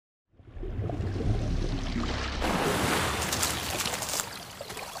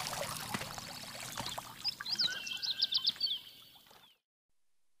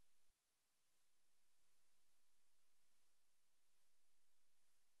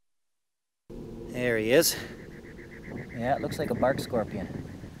There he is. Yeah, it looks like a bark scorpion.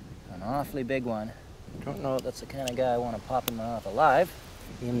 An awfully big one. Don't know if that's the kind of guy I want to pop him off alive.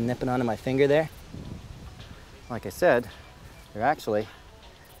 See him nipping onto my finger there? Like I said, they're actually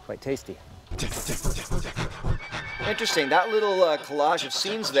quite tasty. Interesting, that little collage of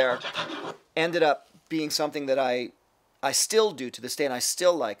scenes there ended up being something that I still do to this day, and I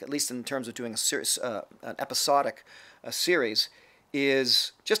still like, at least in terms of doing a series, an episodic series,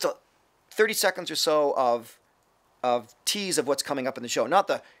 is just 30 seconds or so of tease of what's coming up in the show. Not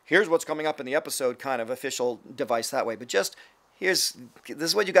the, here's what's coming up in the episode kind of official device that way, but just, this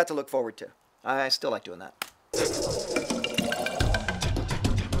is what you got to look forward to. I still like doing that.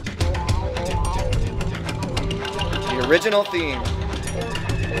 The original theme.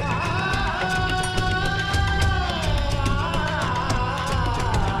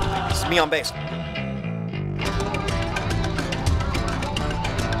 This is me on bass.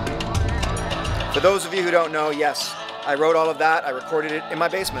 For those of you who don't know, yes, I wrote all of that. I recorded it in my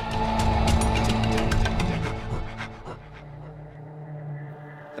basement.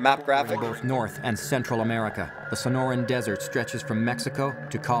 The map graphic. In both North and Central America, the Sonoran Desert stretches from Mexico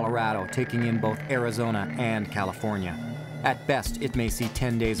to Colorado, taking in both Arizona and California. At best, it may see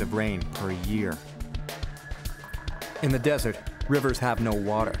 10 days of rain per year. In the desert, rivers have no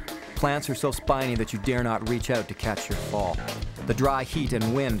water. Plants are so spiny that you dare not reach out to catch your fall. The dry heat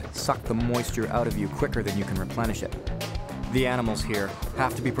and wind suck the moisture out of you quicker than you can replenish it. The animals here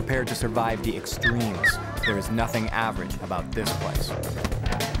have to be prepared to survive the extremes. There is nothing average about this place.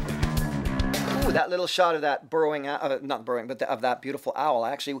 Ooh, that little shot of that burrowing, not burrowing, but of that beautiful owl.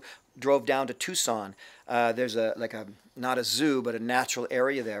 I actually drove down to Tucson. There's not a zoo, but a natural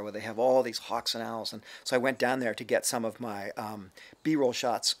area there where they have all these hawks and owls. And so I went down there to get some of my B-roll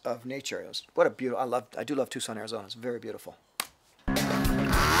shots of nature. It was, what a beautiful, I do love Tucson, Arizona. It's very beautiful.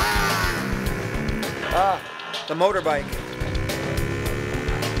 Ah, the motorbike.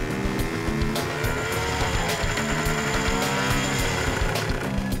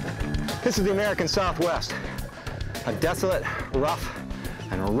 This is the American Southwest, a desolate, rough,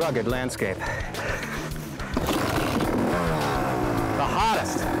 and rugged landscape. The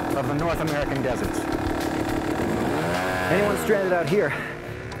hottest of the North American deserts. Anyone stranded out here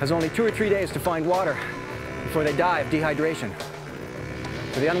has only 2 or 3 days to find water before they die of dehydration.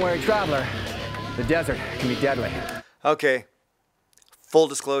 For the unwary traveler, the desert can be deadly. Okay, full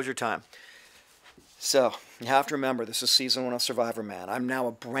disclosure time. So, you have to remember, this is season 1 of Survivorman. I'm now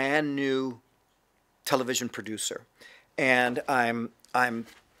a brand new television producer, and I'm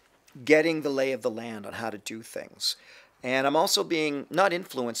getting the lay of the land on how to do things. And I'm also being not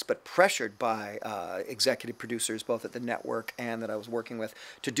influenced, but pressured by executive producers, both at the network and that I was working with,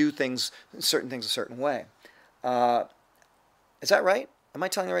 to do certain things a certain way. Is that right? Am I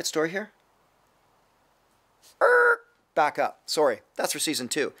telling the right story here? Back up. Sorry, that's for season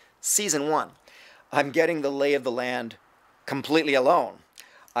 2. Season 1. I'm getting the lay of the land completely alone.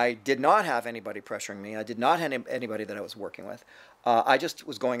 I did not have anybody pressuring me. I did not have anybody that I was working with. I just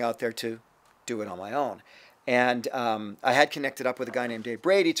was going out there to do it on my own. And I had connected up with a guy named Dave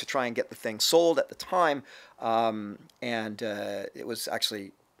Brady to try and get the thing sold at the time. It was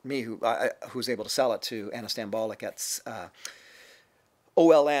actually me who was able to sell it to Anna Stambolic at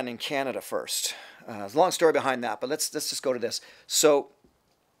OLN in Canada first. There's a long story behind that, but let's just go to this. So,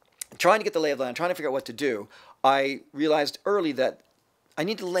 trying to get the lay of the land, trying to figure out what to do, I realized early that I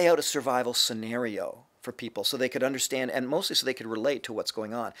need to lay out a survival scenario for people so they could understand, and mostly so they could relate to what's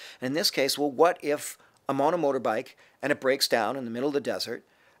going on. And in this case, well, what if I'm on a motorbike and it breaks down in the middle of the desert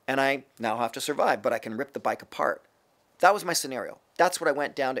and I now have to survive, but I can rip the bike apart? That was my scenario. That's what I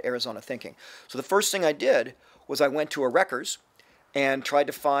went down to Arizona thinking. So the first thing I did was I went to a wrecker's and tried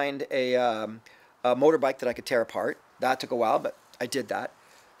to find a motorbike that I could tear apart. That took a while, but I did that.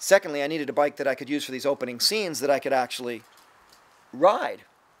 Secondly, I needed a bike that I could use for these opening scenes that I could actually ride.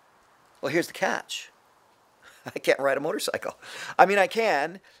 Well, here's the catch. I can't ride a motorcycle. I mean, I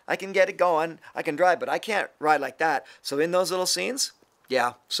can get it going, I can drive, but I can't ride like that. So in those little scenes,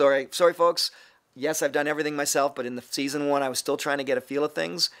 yeah, sorry folks. Yes, I've done everything myself, but in the season 1, I was still trying to get a feel of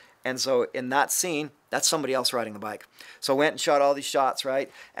things. And so in that scene, that's somebody else riding the bike. So I went and shot all these shots,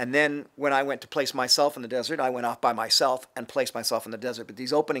 right? And then when I went to place myself in the desert, I went off by myself and placed myself in the desert. But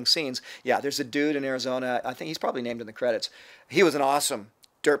these opening scenes, yeah, there's a dude in Arizona. I think he's probably named in the credits. He was an awesome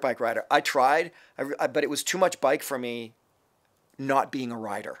dirt bike rider. I tried, but it was too much bike for me not being a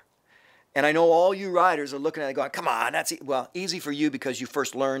rider. And I know all you riders are looking at it going, come on, that's easy for you because you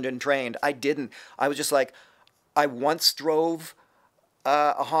first learned and trained. I didn't. I was just like, I once drove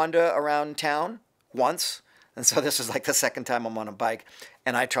a Honda around town, once. And so this was like the second time I'm on a bike,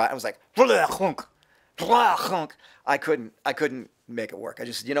 and I was like, I couldn't make it work. I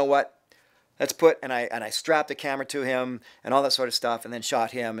just, you know what? And I strapped the camera to him and all that sort of stuff, and then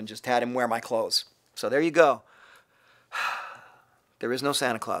shot him and just had him wear my clothes. So there you go. There is no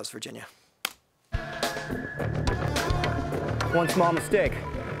Santa Claus, Virginia. One small mistake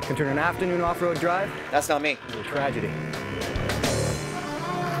can turn an afternoon off-road drive That's not me. into a tragedy.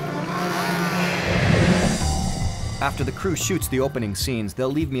 After the crew shoots the opening scenes,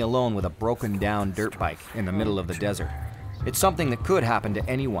 they'll leave me alone with a broken down dirt bike in the middle of the desert. It's something that could happen to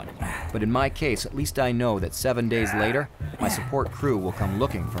anyone, but in my case, at least I know that 7 days later, my support crew will come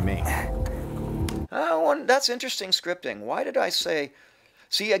looking for me. That's interesting scripting. Why did I say...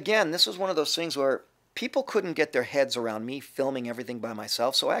 See, again, this was one of those things where people couldn't get their heads around me filming everything by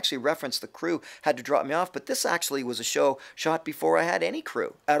myself, so I actually referenced the crew had to drop me off, but this actually was a show shot before I had any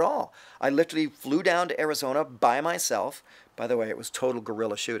crew at all. I literally flew down to Arizona by myself. By the way, it was total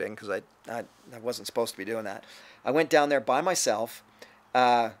guerrilla shooting because I wasn't supposed to be doing that. I went down there by myself,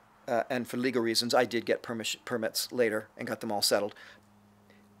 and for legal reasons, I did get permits later and got them all settled,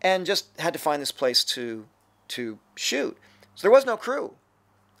 and just had to find this place to shoot. So there was no crew.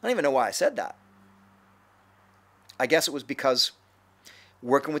 I don't even know why I said that. I guess it was because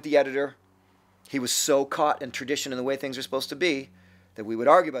working with the editor, he was so caught in tradition and the way things are supposed to be that we would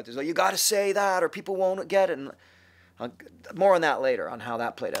argue about this. Oh, you got to say that or people won't get it. And more on that later, on how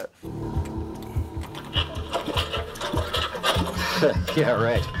that played out. Yeah,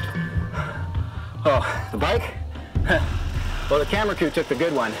 right. Oh, the bike? Well, the camera crew took the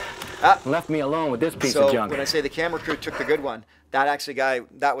good one. And left me alone with this piece of junk. So when I say the camera crew took the good one,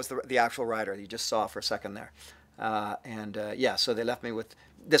 that was the actual rider you just saw for a second there. Yeah, so they left me with,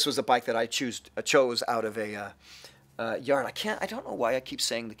 this was a bike that I chose out of a yard. I don't know why I keep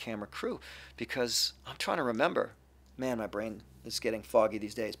saying the camera crew, because I'm trying to remember. Man, my brain is getting foggy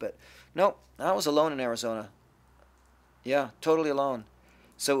these days, but no, I was alone in Arizona. Yeah, totally alone.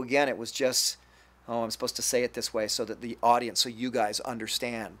 So again, it was just, oh, I'm supposed to say it this way so that the audience, so you guys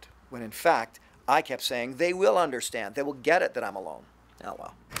understand, when in fact, I kept saying they will understand. They will get it that I'm alone. Oh,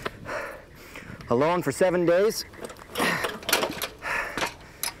 well. Alone for 7 days.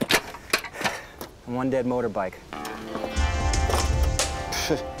 And one dead motorbike.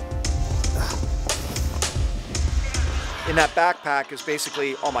 In that backpack is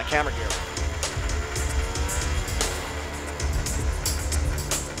basically all my camera gear.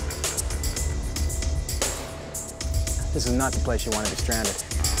 This is not the place you want to be stranded.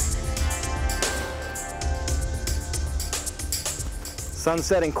 Sun's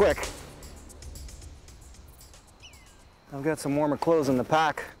setting quick. I've got some warmer clothes in the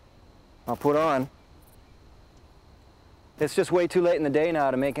pack I'll put on. It's just way too late in the day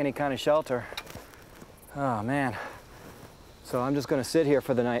now to make any kind of shelter. Oh, man. So I'm just going to sit here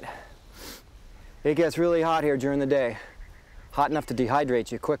for the night. It gets really hot here during the day. Hot enough to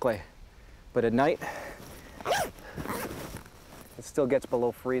dehydrate you quickly. But at night, it still gets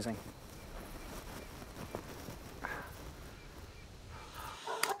below freezing.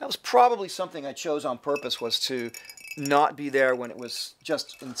 That was probably something I chose on purpose, was to not be there when it was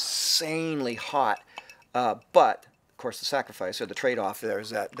just insanely hot. But, of course, the sacrifice or the trade-off there is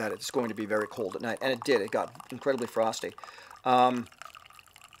that it's going to be very cold at night. And it did. It got incredibly frosty. Yeah.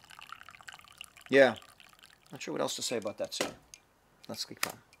 Not sure what else to say about that scene. Let's keep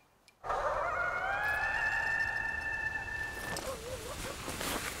on.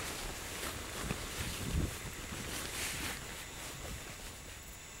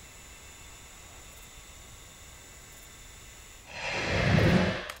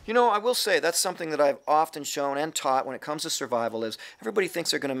 You know, I will say that's something that I've often shown and taught when it comes to survival is everybody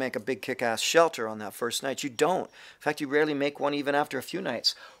thinks they're going to make a big kick-ass shelter on that first night. You don't. In fact, you rarely make one even after a few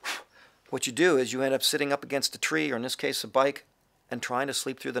nights. What you do is you end up sitting up against a tree, or in this case a bike, and trying to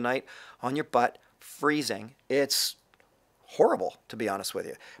sleep through the night on your butt, freezing. It's horrible, to be honest with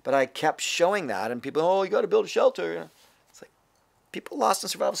you. But I kept showing that, and people, oh, you got to build a shelter. It's like, people lost in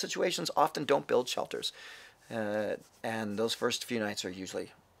survival situations often don't build shelters. And those first few nights are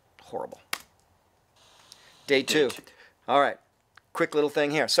usually horrible. Day 2. All right. Quick little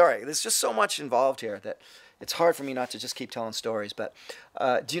thing here. Sorry, there's just so much involved here that it's hard for me not to just keep telling stories. But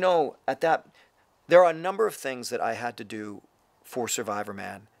do you know, there are a number of things that I had to do for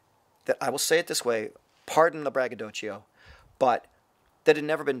Survivorman that, I will say it this way, pardon the braggadocio, but that had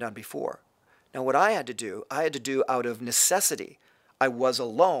never been done before. Now, what I had to do out of necessity. I was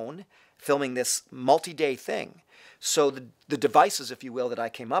alone filming this multi-day thing. So the devices, if you will, that I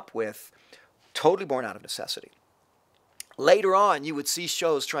came up with, totally born out of necessity. Later on, you would see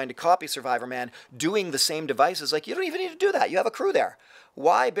shows trying to copy Survivorman doing the same devices. Like, you don't even need to do that. You have a crew there.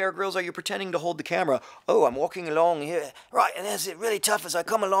 Why, Bear Grylls, are you pretending to hold the camera? Oh, I'm walking along here. Right, and it's really tough as I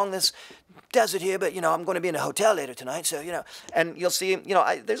come along this desert here, but, I'm going to be in a hotel later tonight, so, And you'll see him,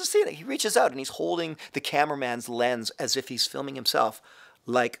 there's a scene that he reaches out and he's holding the cameraman's lens as if he's filming himself.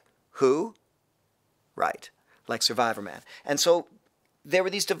 Like who? Right, like Survivorman. And so there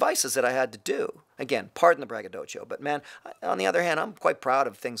were these devices that I had to do. Again, pardon the braggadocio, but man, on the other hand, I'm quite proud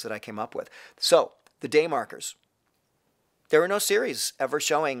of things that I came up with. So, the day markers. There were no series ever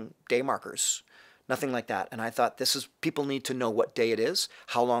showing day markers. Nothing like that. And I thought, people need to know what day it is,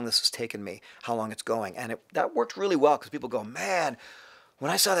 how long this has taken me, how long it's going. And that worked really well because people go, man,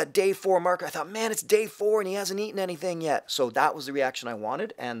 when I saw that day 4 marker, I thought, man, it's day 4 and he hasn't eaten anything yet. So that was the reaction I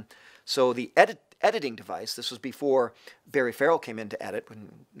wanted. And so the editing device, this was before Barry Farrell came in to edit,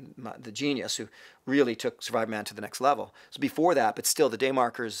 the genius who really took Survivorman to the next level. So before that, but still the day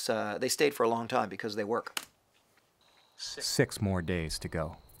markers, they stayed for a long time because they work. 6 more days to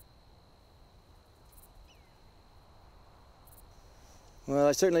go. Well,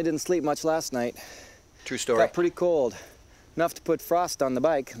 I certainly didn't sleep much last night. True story. Got pretty cold. Enough to put frost on the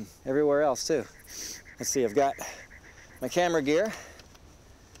bike and everywhere else too. Let's see, I've got my camera gear.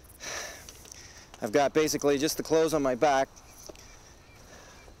 I've got basically just the clothes on my back.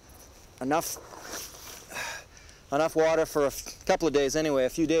 Enough water for a couple of days anyway, a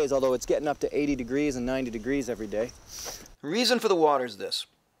few days, although it's getting up to 80 degrees and 90 degrees every day. Reason for the water is this.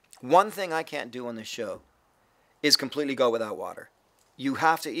 One thing I can't do on this show is completely go without water. You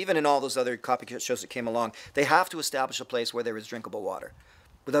have to, even in all those other copycat shows that came along, they have to establish a place where there is drinkable water.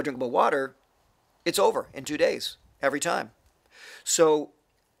 Without drinkable water, it's over in 2 days, every time. So,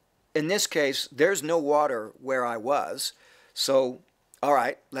 in this case, there's no water where I was. So, all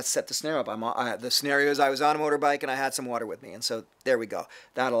right, let's set the scenario up. The scenario is I was on a motorbike and I had some water with me. And so, there we go.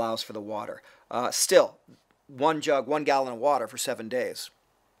 That allows for the water. Still, 1 gallon of water for 7 days.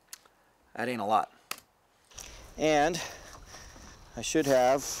 That ain't a lot. And I should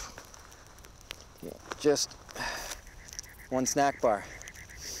have just 1 snack bar.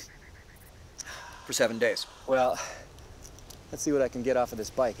 For 7 days. Well, let's see what I can get off of this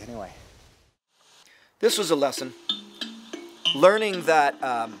bike anyway. This was a lesson. Learning that...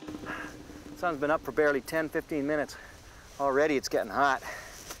 Sun's been up for barely 10-15 minutes. Already it's getting hot.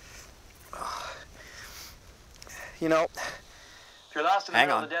 You know, if you're lost in the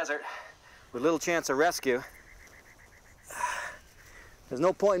middle of the desert with little chance of rescue, there's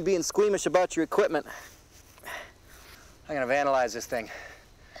no point in being squeamish about your equipment. I'm gonna vandalize this thing,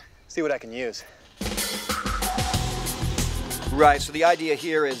 see what I can use. Right, so the idea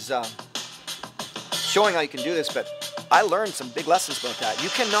here is showing how you can do this, but I learned some big lessons about that. You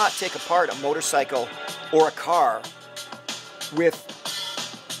cannot take apart a motorcycle or a car with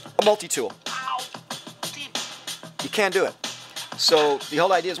a multi-tool. You can't do it. So the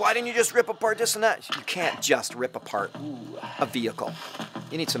whole idea is, why didn't you just rip apart this and that? You can't just rip apart a vehicle.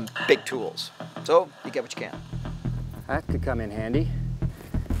 You need some big tools. So you get what you can. That could come in handy.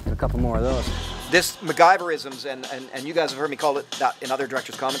 Get a couple more of those. This MacGyverisms, and you guys have heard me call it that in other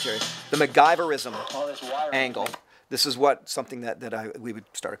directors' commentaries, the MacGyverism angle. This is something that we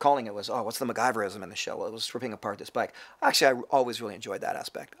started calling it was, oh, what's the MacGyverism in the show? Well, it was ripping apart this bike. Actually, I always really enjoyed that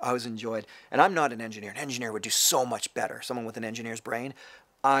aspect. I always enjoyed, and I'm not an engineer. An engineer would do so much better. Someone with an engineer's brain.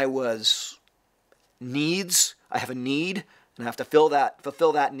 I have a need, and I have to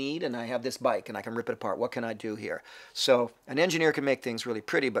fulfill that need, and I have this bike, and I can rip it apart. What can I do here? So an engineer can make things really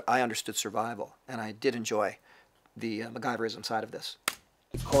pretty, but I understood survival, and I did enjoy the MacGyverism side of this.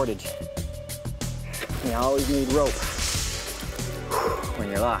 Cordage. You always need rope when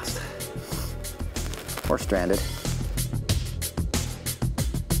you're lost or stranded.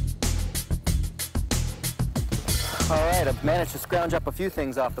 All right, I've managed to scrounge up a few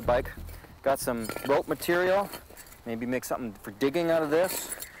things off the bike. Got some rope material, maybe make something for digging out of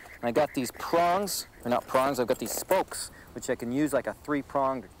this. And I got these prongs, or not prongs, I've got these spokes, which I can use like a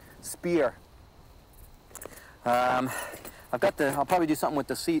 3-pronged spear. I'll probably do something with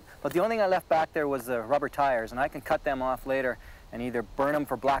the seat, but the only thing I left back there was the rubber tires, and I can cut them off later and either burn them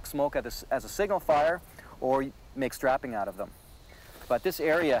for black smoke as a signal fire or make strapping out of them. But this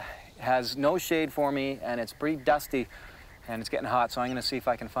area has no shade for me, and it's pretty dusty, and it's getting hot, so I'm gonna see if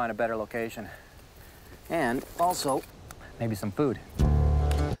I can find a better location. And also, maybe some food.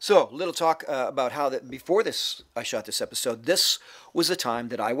 So, a little talk about how before I shot this episode, this was the time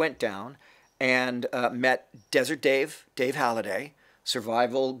that I went down and met Desert Dave Halliday,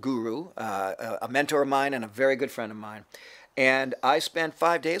 survival guru, a mentor of mine and a very good friend of mine. And I spent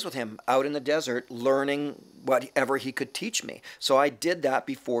 5 days with him out in the desert learning whatever he could teach me. So I did that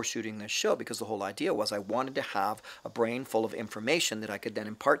before shooting this show, because the whole idea was I wanted to have a brain full of information that I could then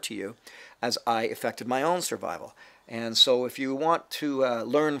impart to you as I effected my own survival. And so if you want to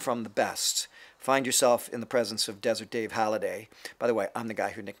learn from the best, find yourself in the presence of Desert Dave Halliday. By the way, I'm the guy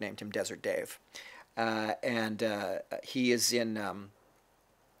who nicknamed him Desert Dave. He is in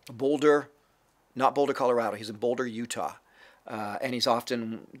Boulder, not Boulder, Colorado. He's in Boulder, Utah. And he's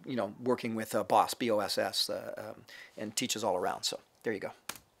often, working with Boss, B-O-S-S, and teaches all around. So there you go.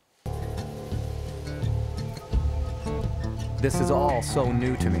 This is all so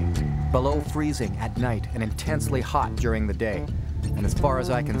new to me. Below freezing at night and intensely hot during the day. And as far as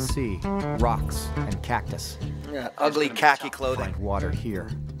I can see, rocks and cactus. Yeah, ugly khaki clothing. Find water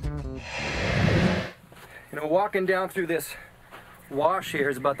here. Walking down through this wash here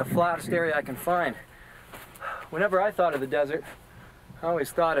is about the flattest area I can find. Whenever I thought of the desert, I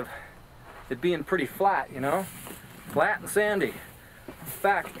always thought of it being pretty flat, flat and sandy. In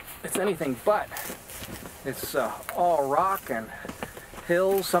fact, it's anything but. It's all rock and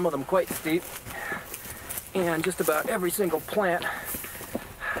hills, some of them quite steep, and just about every single plant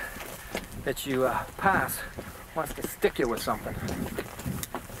that you pass wants to stick you with something.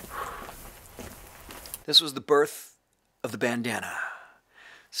 This was the birth of the bandana.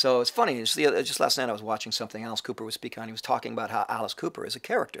 So it's funny, just last night I was watching something Alice Cooper was speaking on. He was talking about how Alice Cooper is a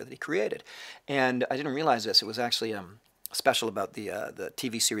character that he created. And I didn't realize this. It was actually a special about the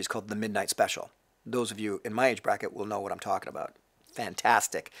TV series called The Midnight Special. Those of you in my age bracket will know what I'm talking about.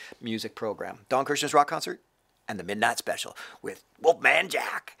 Fantastic music program. Don Kirshner's rock concert and The Midnight Special with Wolfman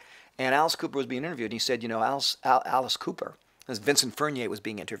Jack. And Alice Cooper was being interviewed, and he said, Alice Cooper, as Vincent Furnier was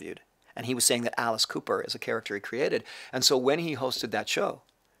being interviewed, and he was saying that Alice Cooper is a character he created. And so when he hosted that show,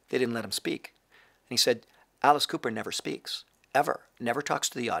 they didn't let him speak. And he said, Alice Cooper never speaks, ever. Never talks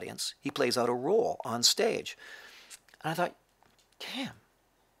to the audience. He plays out a role on stage. And I thought, damn,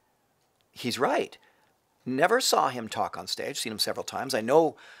 he's right. Never saw him talk on stage. Seen him several times. I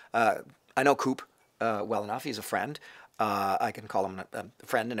know Coop well enough. He's a friend. I can call him a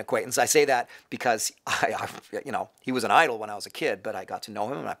friend, an acquaintance. I say that because he was an idol when I was a kid, but I got to know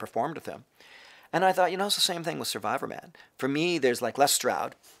him and I performed with him. And I thought, it's the same thing with Survivorman. For me, there's like Les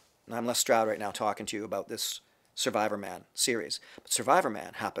Stroud. And I'm Les Stroud right now talking to you about this Survivorman series. But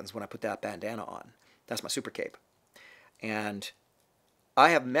Survivorman happens when I put that bandana on. That's my super cape. And I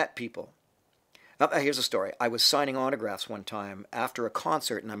have met people. Now, here's a story. I was signing autographs one time after a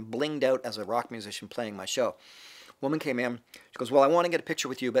concert, and I'm blinged out as a rock musician playing my show. Woman came in. She goes, well, I want to get a picture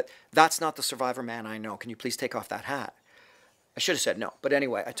with you, but that's not the Survivorman I know. Can you please take off that hat? I should have said no. But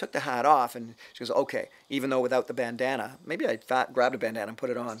anyway, I took the hat off, and she goes, okay, even though without the bandana. Maybe I grabbed a bandana and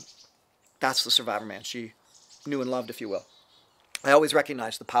put it on. That's the Survivorman she knew and loved, if you will. I always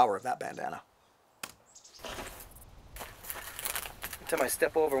recognized the power of that bandana. Until I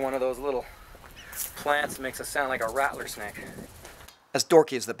step over one of those little plants that makes it sound like a rattler snake. As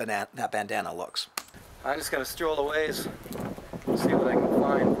dorky as that bandana looks. I'm just going to stroll a ways, see what I can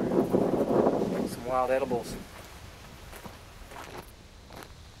find. Some wild edibles.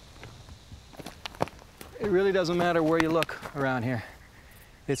 It really doesn't matter where you look around here.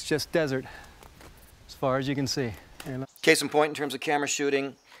 It's just desert, as far as you can see. Case in point, in terms of camera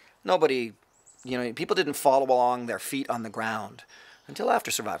shooting, nobody, people didn't follow along their feet on the ground until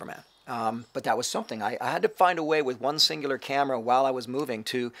after Survivorman. But that was something. I had to find a way with one singular camera while I was moving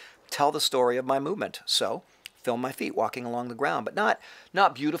to tell the story of my movement. So, film my feet walking along the ground, but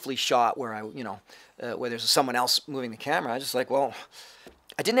not beautifully shot where where there's someone else moving the camera. I just I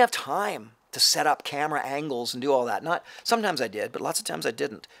didn't have time to set up camera angles and do all that. Sometimes I did, but lots of times I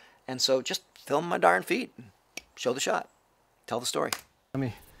didn't. And so just film my darn feet, and show the shot, tell the story. Let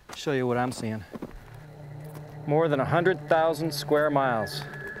me show you what I'm seeing. More than 100,000 square miles.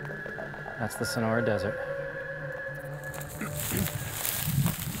 That's the Sonora Desert.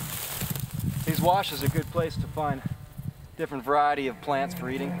 These washes are a good place to find different variety of plants for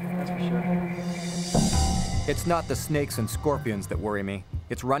eating, that's for sure. It's not the snakes and scorpions that worry me.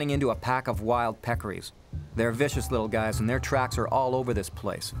 It's running into a pack of wild peccaries. They're vicious little guys, and their tracks are all over this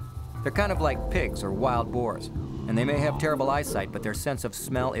place. They're kind of like pigs or wild boars, and they may have terrible eyesight, but their sense of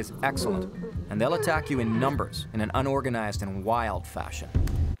smell is excellent, and they'll attack you in numbers in an unorganized and wild fashion.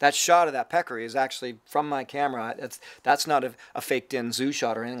 That shot of that peccary is actually from my camera. That's not a faked-in zoo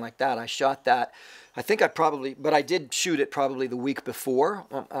shot or anything like that. I shot that, but I did shoot it probably the week before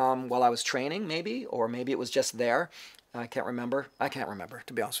while I was training, maybe, or maybe it was just there. I can't remember,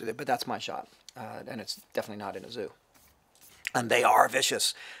 to be honest with you, but that's my shot, and it's definitely not in a zoo. And they are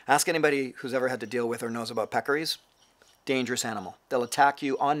vicious. Ask anybody who's ever had to deal with or knows about peccaries. dangerous animal. They'll attack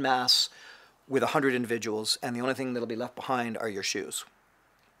you en masse with 100 individuals, and the only thing that'll be left behind are your shoes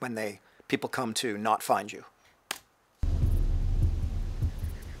when people come to not find you.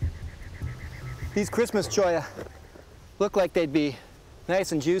 These Christmas cholla look like they'd be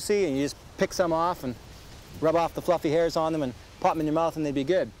nice and juicy, and you just pick some off and rub off the fluffy hairs on them and pop them in your mouth and they'd be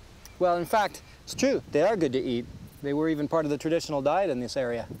good. Well, in fact, it's true. They are good to eat. They were even part of the traditional diet in this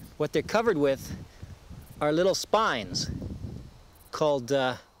area. What they're covered with are little spines called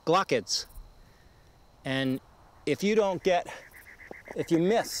glochids. And if you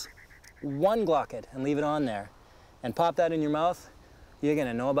miss one glochid and leave it on there and pop that in your mouth, you're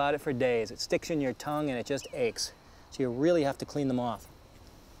gonna know about it for days. It sticks in your tongue and it just aches. So you really have to clean them off.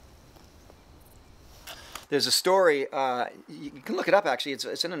 There's a story, you can look it up actually,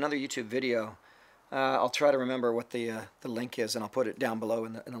 it's in another YouTube video. I'll try to remember what the link is, and I'll put it down below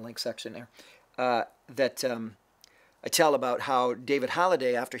in the link section there. I tell about how David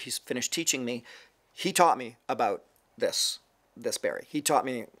Halliday, after he's finished teaching me, he taught me about this berry. He taught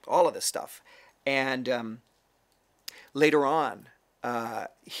me all of this stuff. And later on,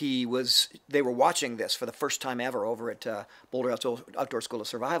 they were watching this for the first time ever over at Boulder Outdoor School of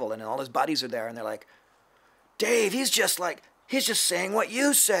Survival, and all his buddies are there, and they're like, Dave, he's just saying what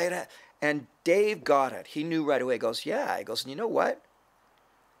you say. And Dave got it. He knew right away. He goes, yeah. He goes, and you know what?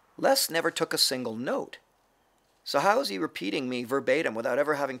 Les never took a single note. So how is he repeating me verbatim without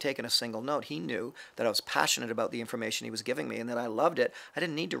ever having taken a single note? He knew that I was passionate about the information he was giving me and that I loved it. I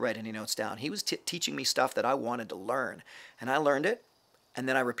didn't need to write any notes down. He was teaching me stuff that I wanted to learn. And I learned it, and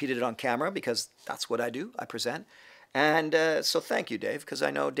then I repeated it on camera because that's what I do. I present. And so thank you, Dave, because I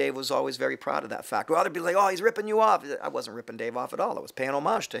know Dave was always very proud of that fact. Well, they'd be like, oh, he's ripping you off. I wasn't ripping Dave off at all. I was paying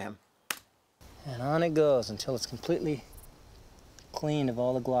homage to him. And on it goes until it's completely cleaned of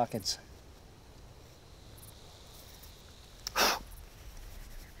all the glochids.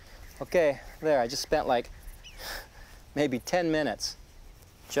 Okay, there, I just spent like maybe 10 minutes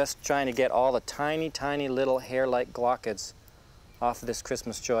just trying to get all the tiny, tiny little hair-like glochids off of this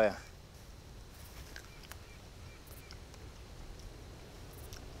Christmas cholla.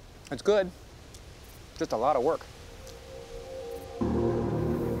 It's good, just a lot of work.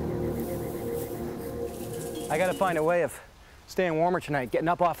 I gotta find a way of staying warmer tonight, getting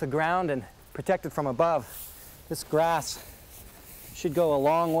up off the ground and protected from above. This grass should go a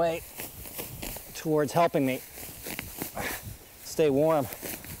long way towards helping me stay warm.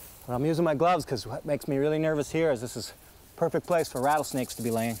 But I'm using my gloves because what makes me really nervous here is this is a perfect place for rattlesnakes to be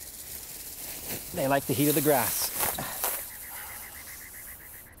laying. They like the heat of the grass.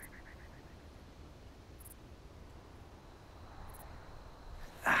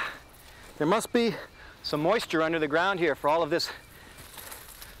 There must be some moisture under the ground here for all of this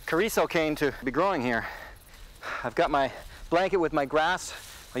carrizo cane to be growing here. I've got my blanket with my grass.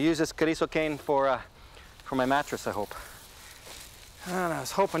 I'll use this carrizo cane for my mattress, I hope. And I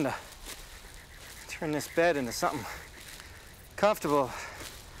was hoping to turn this bed into something comfortable.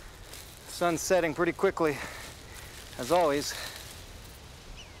 The sun's setting pretty quickly, as always.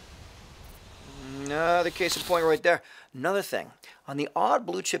 Another case in point right there. Another thing, on the odd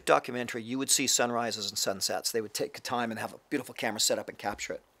blue chip documentary, you would see sunrises and sunsets. They would take time and have a beautiful camera set up and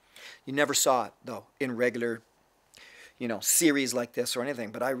capture it. You never saw it, though, in regular, series like this or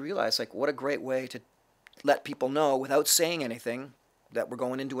anything. But I realized, like, what a great way to let people know without saying anything that we're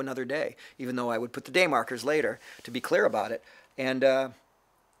going into another day, even though I would put the day markers later to be clear about it. And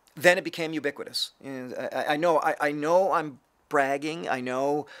then it became ubiquitous. And I know I'm bragging. I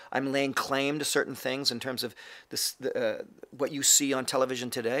know I'm laying claim to certain things in terms of this, what you see on television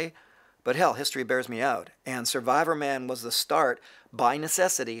today. But hell, history bears me out. And Survivorman was the start, by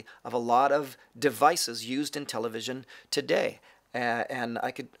necessity, of a lot of devices used in television today. And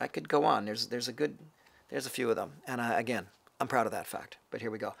I could go on. There's a few of them. And again, I'm proud of that fact. But here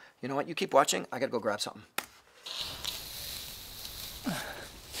we go. You know what? You keep watching. I gotta go grab something.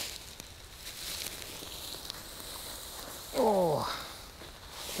 Oh,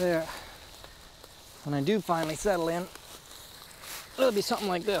 there. When I do finally settle in, it'll be something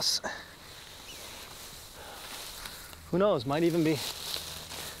like this. Who knows? Might even be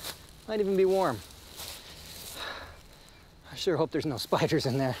warm. I sure hope there's no spiders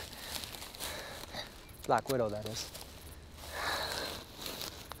in there. Black widow, that is.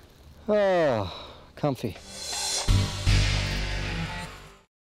 Oh, comfy.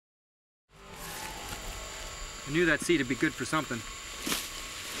 I knew that seat would be good for something.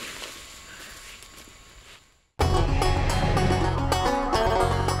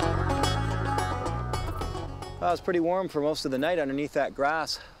 Well, it was pretty warm for most of the night underneath that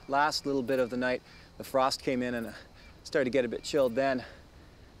grass. Last little bit of the night, the frost came in and started to get a bit chilled then.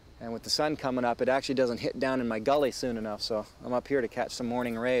 And with the sun coming up, it actually doesn't hit down in my gully soon enough, so I'm up here to catch some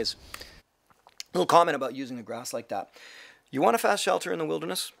morning rays. Little comment about using the grass like that. You want a fast shelter in the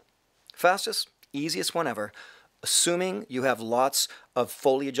wilderness? Fastest, easiest one ever, assuming you have lots of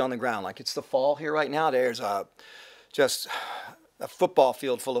foliage on the ground. Like it's the fall here right now. There's just a football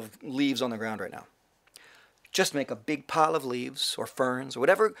field full of leaves on the ground right now. Just make a big pile of leaves or ferns or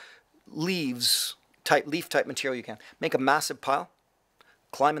whatever leaf type material you can. Make a massive pile.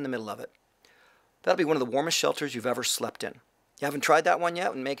 Climb in the middle of it. That'll be one of the warmest shelters you've ever slept in. You haven't tried that one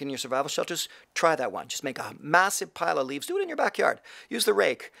yet when making your survival shelters? Try that one. Just make a massive pile of leaves. Do it in your backyard. Use the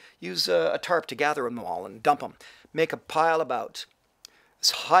rake. Use a tarp to gather them all and dump them. Make a pile about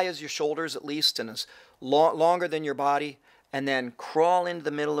as high as your shoulders at least and as longer than your body, and then crawl into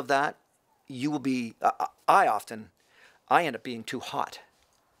the middle of that. You will be, I end up being too hot.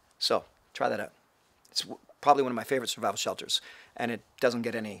 So try that out. It's probably one of my favorite survival shelters, and it doesn't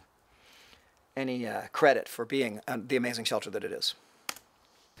get any credit for being the amazing shelter that it is.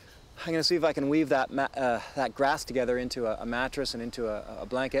 I'm going to see if I can weave that grass together into a mattress and into a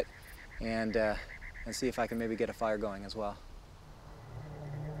blanket, and see if I can maybe get a fire going as well.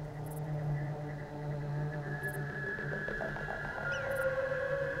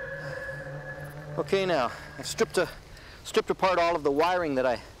 Okay, now I've stripped apart all of the wiring that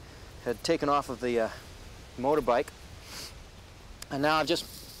I had taken off of the motorbike, and now I'm just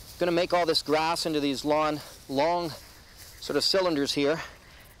going to make all this grass into these long sort of cylinders here,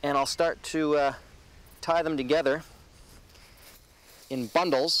 and I'll start to tie them together in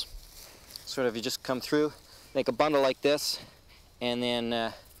bundles. Sort of, you just come through, make a bundle like this, and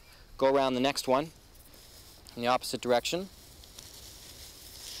then go around the next one in the opposite direction.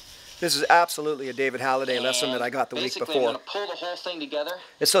 This is absolutely a David Halliday lesson that I got the week before. I'm going to pull the whole thing together.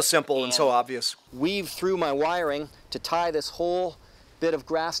 It's so simple and so obvious. Weave through my wiring to tie this whole bit of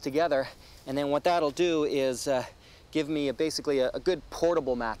grass together, and then what that'll do is give me basically a good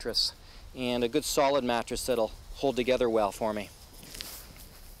portable mattress and a good solid mattress that'll hold together well for me.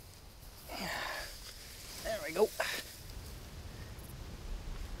 There we go.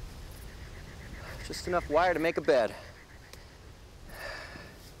 Just enough wire to make a bed.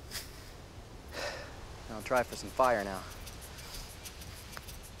 I'll try for some fire now.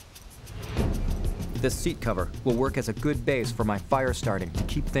 This seat cover will work as a good base for my fire starting to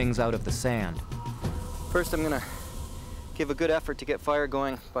keep things out of the sand. First, I'm going to give a good effort to get fire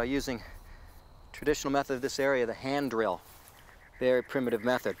going by using traditional method of this area, the hand drill. Very primitive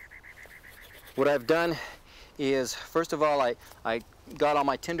method. What I've done is, first of all, I got all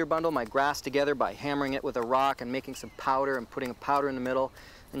my tinder bundle, my grass together by hammering it with a rock and making some powder and putting a powder in the middle.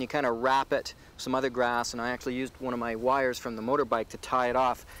 And you kind of wrap it with some other grass, and I actually used one of my wires from the motorbike to tie it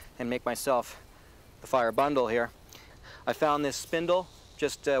off and make myself the fire bundle here. I found this spindle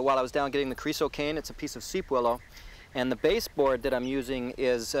just while I was down getting the creosote cane. It's a piece of seep willow, and the baseboard that I'm using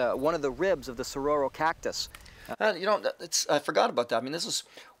is one of the ribs of the sororo cactus. You know, I forgot about that. I mean, this is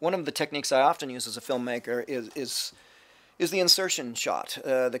one of the techniques I often use as a filmmaker is the insertion shot,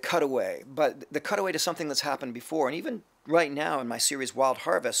 the cutaway, but the cutaway to something that's happened before. And even right now in my series Wild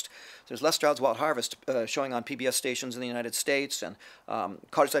Harvest, there's Les Stroud's Wild Harvest showing on PBS stations in the United States and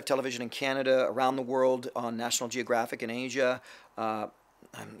Cottage Life Television in Canada, around the world on National Geographic in Asia,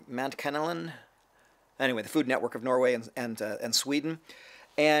 Mantkanaland, anyway, the Food Network of Norway and Sweden.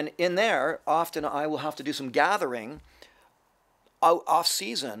 And in there, often I will have to do some gathering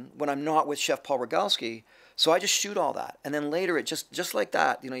off-season when I'm not with Chef Paul Rogalski. So I just shoot all that. And then later, it just like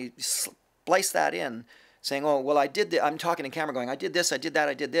that, you know, you splice that in, saying, oh, well, I did this. I'm talking in camera going, I did this, I did that,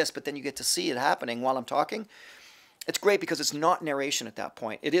 I did this. But then you get to see it happening while I'm talking. It's great because it's not narration at that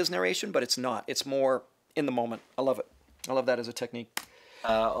point. It is narration, but it's not. It's more in the moment. I love it. I love that as a technique.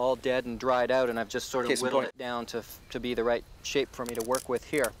 All dead and dried out, and I've just sort of whittled it down to be the right shape for me to work with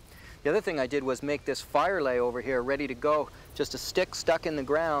here. The other thing I did was make this fire lay over here ready to go, just a stick stuck in the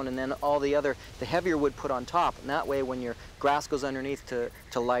ground, and then all the heavier wood put on top. And that way, when your grass goes underneath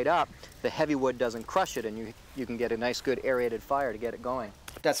to light up, the heavy wood doesn't crush it, and you can get a nice, good aerated fire to get it going.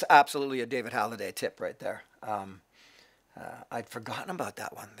 That's absolutely a David Halliday tip right there. I'd forgotten about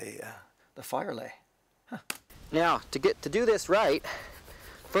that one, the fire lay. Huh. Now, to do this right,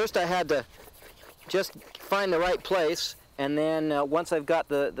 first I had to just find the right place. And then once I've got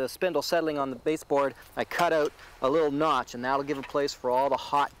the spindle settling on the baseboard, I cut out a little notch, and that'll give a place for all the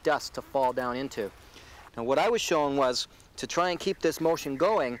hot dust to fall down into. Now what I was showing was to try and keep this motion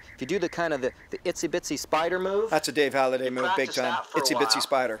going, if you do the kind of the itsy bitsy spider move. That's a Dave Halliday move, big time. Itsy bitsy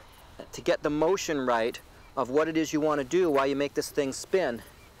spider. To get the motion right of what it is you want to do while you make this thing spin.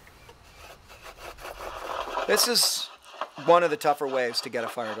 This is one of the tougher ways to get a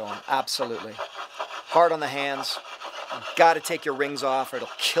fire going. Absolutely. Hard on the hands. You've got to take your rings off or it'll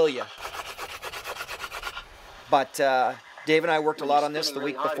kill you. But Dave and I worked a lot on this the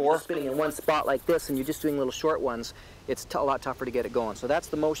week before. You're spinning in one spot like this and you're just doing little short ones. It's a lot tougher to get it going. So that's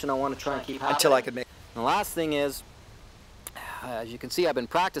the motion I want to try and keep happening. Until I could make. The last thing is, as you can see, I've been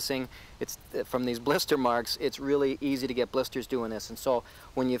practicing. It's from these blister marks. It's really easy to get blisters doing this. And so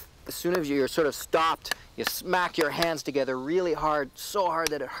when as soon as you're sort of stopped, you smack your hands together really hard, so hard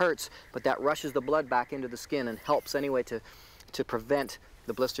that it hurts, but that rushes the blood back into the skin and helps anyway to prevent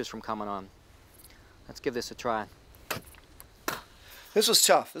the blisters from coming on. Let's give this a try. This was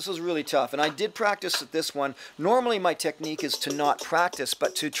tough. This was really tough. And I did practice at this one. Normally my technique is to not practice,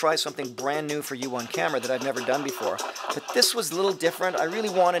 but to try something brand new for you on camera that I've never done before. But this was a little different. I really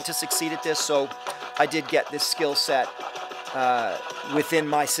wanted to succeed at this, so I did get this skill set within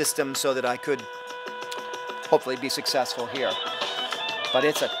my system so that I could hopefully be successful here. But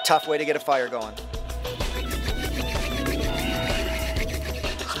it's a tough way to get a fire going.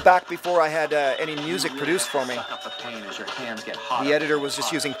 Back before I had any music produced for me, the editor was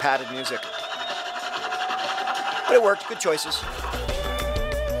just using padded music. But it worked, good choices.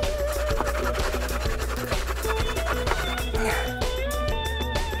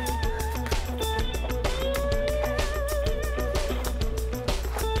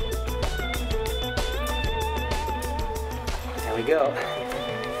 There we go.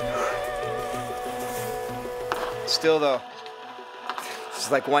 Still though, it's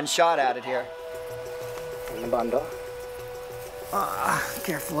like one shot at it here. In the bundle.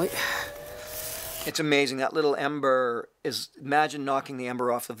 Carefully. It's amazing, that little ember is, imagine knocking the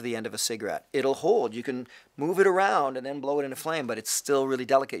ember off of the end of a cigarette. It'll hold, you can move it around and then blow it into flame, but it's still really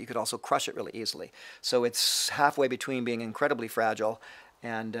delicate. You could also crush it really easily. So it's halfway between being incredibly fragile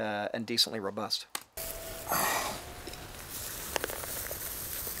and decently robust.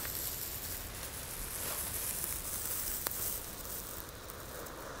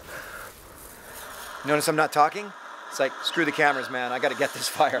 Notice I'm not talking? It's like, screw the cameras, man. I got to get this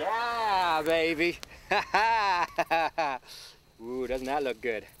fire. Yeah, baby. Ooh, doesn't that look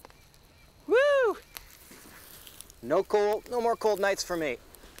good? Woo! No more cold nights for me.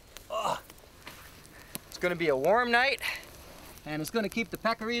 Ugh. It's going to be a warm night, and it's going to keep the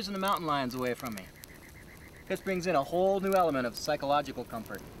peccaries and the mountain lions away from me. This brings in a whole new element of psychological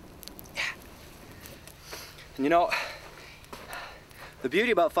comfort. Yeah. And you know, the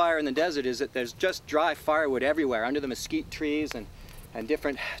beauty about fire in the desert is that there's just dry firewood everywhere, under the mesquite trees and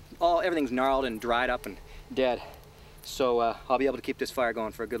different, everything's gnarled and dried up and dead. So I'll be able to keep this fire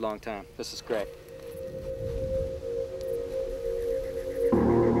going for a good long time. This is great.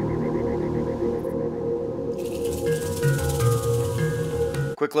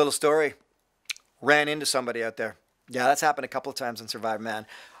 Quick little story. Ran into somebody out there. Yeah, that's happened a couple of times in Survivorman.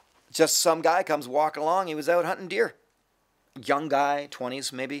 Just some guy comes walking along. He was out hunting deer. Young guy,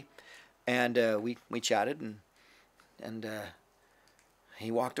 20s maybe, and we chatted and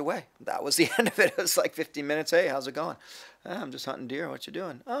he walked away. That was the end of it. It was like 15 minutes. Hey, how's it going? I'm just hunting deer. What you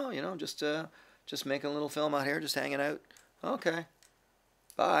doing? Oh, you know, just making a little film out here, just hanging out. Okay,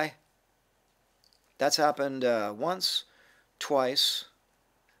 bye. That's happened once, twice,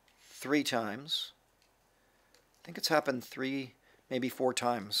 3 times. I think it's happened 3, maybe 4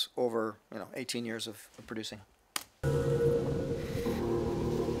 times over 18 years of producing.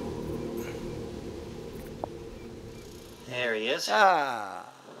 There he is. Ah.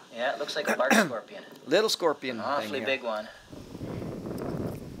 Yeah, it looks like a bark scorpion. Little scorpion. Awfully big one.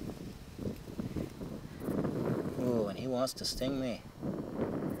 Ooh, and he wants to sting me.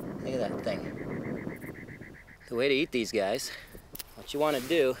 Look at that thing. The way to eat these guys, what you want to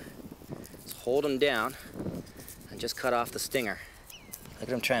do is hold them down and just cut off the stinger. Look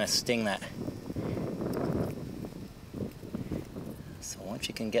at him trying to sting that. So once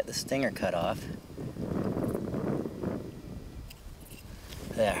you can get the stinger cut off,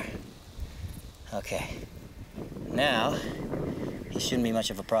 there. Okay. Now, he shouldn't be much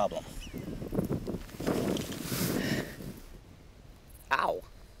of a problem. Ow!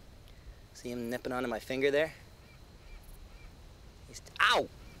 See him nipping onto my finger there? Ow!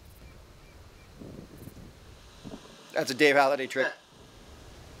 That's a Dave Halliday trick.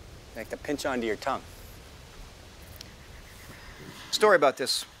 Like to pinch onto your tongue. Story about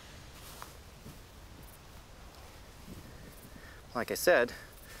this. Like I said,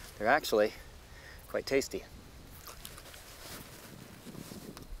 they're actually quite tasty.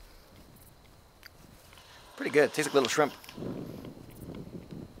 Pretty good. Tastes like little shrimp.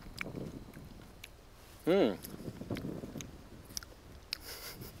 Mmm.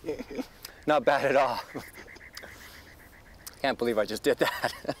 Not bad at all. Can't believe I just did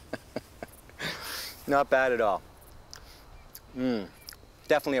that. Not bad at all.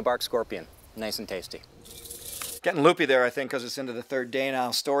 Definitely a bark scorpion. Nice and tasty. Getting loopy there, I think, because it's into the third day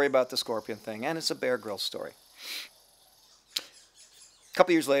now. Story about the scorpion thing, and it's a Bear Grylls story. A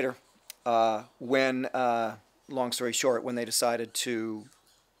couple years later, when, long story short, when they decided to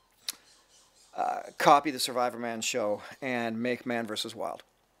copy the Survivorman show and make Man vs. Wild,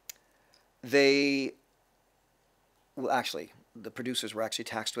 they, well, actually, the producers were actually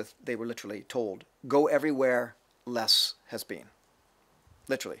taxed with, they were literally told, go everywhere Les has been.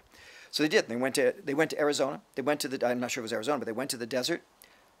 Literally. So they did. They went to Arizona. They went to the, I'm not sure if it was Arizona, but they went to the desert.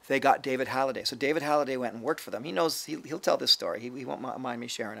 They got David Halliday. So David Halliday went and worked for them. He knows, he'll tell this story. He won't mind me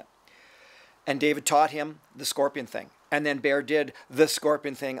sharing it. And David taught him the scorpion thing. And then Bear did the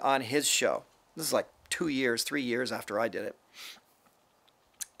scorpion thing on his show. This is like 3 years after I did it.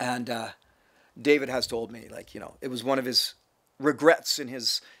 And David has told me, like, you know, it was one of his regrets in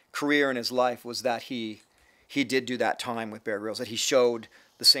his career and his life was that he did do that time with Bear Grylls, that he showed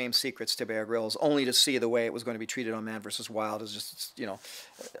the same secrets to Bear Grylls, only to see the way it was going to be treated on Man vs. Wild as just, you know,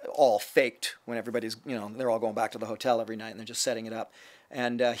 all faked when everybody's, you know, they're all going back to the hotel every night and they're just setting it up.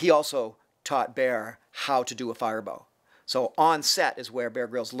 And he also taught Bear how to do a firebow. So on set is where Bear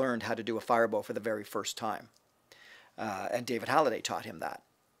Grylls learned how to do a firebow for the very first time. And David Halliday taught him that.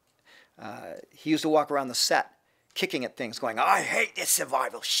 He used to walk around the set kicking at things, going, I hate this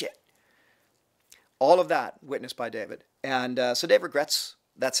survival shit. All of that witnessed by David. And so Dave regrets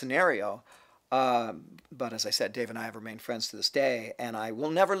that scenario. But as I said, Dave and I have remained friends to this day. And I will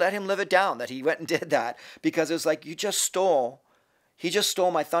never let him live it down that he went and did that. Because it was like, he just stole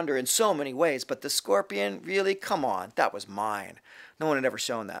my thunder in so many ways. But the scorpion, really? Come on. That was mine. No one had ever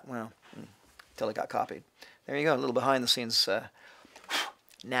shown that. Well, until it got copied. There you go. A little behind the scenes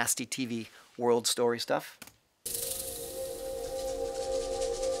nasty TV world story stuff.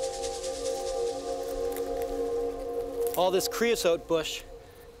 All this creosote bush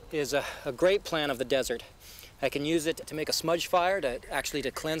is a great plant of the desert. I can use it to make a smudge fire,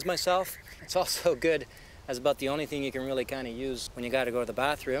 to cleanse myself. It's also good as about the only thing you can really kind of use when you got to go to the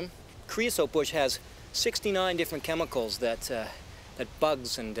bathroom. Creosote bush has 69 different chemicals that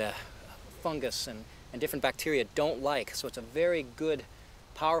bugs and fungus and different bacteria don't like. So it's a very good,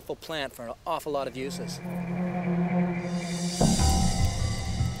 powerful plant for an awful lot of uses.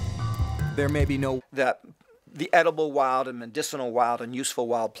 There may be no... That the edible wild and medicinal wild and useful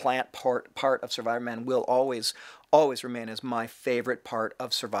wild plant part of Survivorman will always remain as my favorite part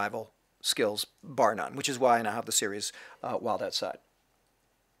of survival skills, bar none, which is why I now have the series Wild Outside.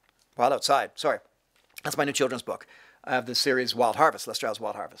 Wild Outside, sorry. That's my new children's book. I have the series Wild Harvest, Les Stroud's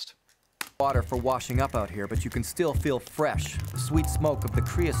Wild Harvest. Water for washing up out here, but you can still feel fresh. The sweet smoke of the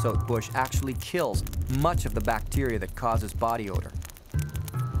creosote bush actually kills much of the bacteria that causes body odor.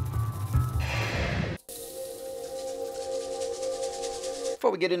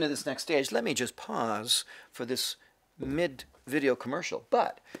 Before we get into this next stage, let me just pause for this mid-video commercial.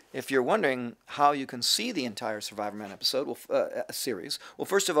 But if you're wondering how you can see the entire Survivorman episode, series, well,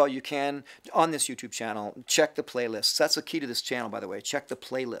 first of all, you can, on this YouTube channel, check the playlists. That's the key to this channel, by the way. Check the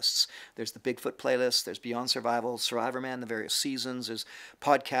playlists. There's the Bigfoot playlist. There's Beyond Survival, Survivorman, the various seasons. There's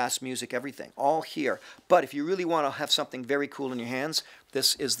podcasts, music, everything. All here. But if you really want to have something very cool in your hands,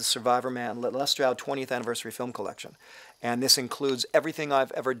 this is the Survivorman Les Stroud 20th Anniversary Film Collection. And this includes everything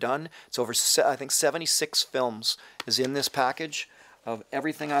I've ever done. It's over, I think, 76 films is in this package of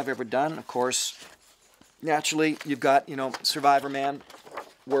everything I've ever done. Of course, naturally, you've got, you know, Survivorman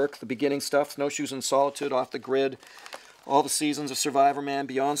work, the beginning stuff, Snowshoes in Solitude, Off the Grid, all the seasons of Survivorman,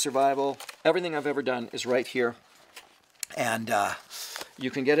 Beyond Survival. Everything I've ever done is right here. And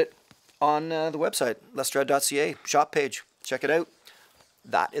you can get it on the website, lesstroud.ca, shop page. Check it out.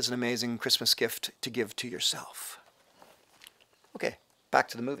 That is an amazing Christmas gift to give to yourself. Okay, back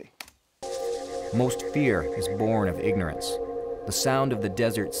to the movie. Most fear is born of ignorance. The sound of the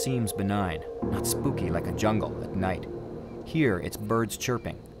desert seems benign, not spooky like a jungle at night. Here it's birds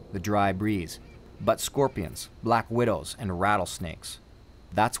chirping, the dry breeze, but scorpions, black widows, and rattlesnakes.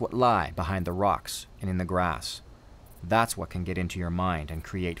 That's what lie behind the rocks and in the grass. That's what can get into your mind and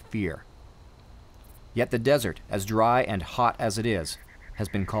create fear. Yet the desert, as dry and hot as it is, has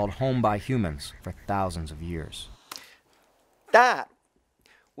been called home by humans for thousands of years. That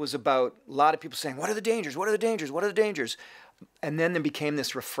was about a lot of people saying, what are the dangers? What are the dangers? What are the dangers? And then there became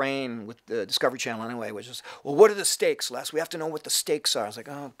this refrain with the Discovery Channel anyway, which is, well, what are the stakes, Les? We have to know what the stakes are. I was like,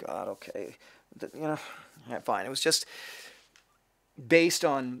 oh, God, okay. You know, yeah, fine. It was just based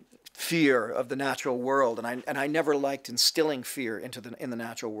on fear of the natural world, and I never liked instilling fear in the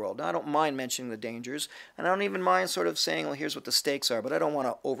natural world. Now, I don't mind mentioning the dangers, and I don't even mind sort of saying, well, here's what the stakes are, but I don't want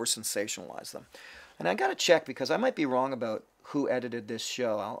to over sensationalize them. And I got to check, because I might be wrong about who edited this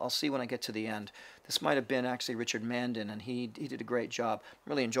show. I'll see when I get to the end. This might have been actually Richard Mandon, and he did a great job. I'm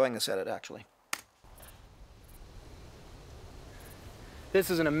really enjoying this edit, actually. This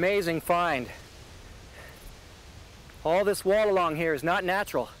is an amazing find. All this wall along here is not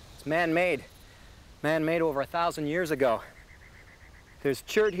natural. It's man-made. Man-made over 1,000 years ago. There's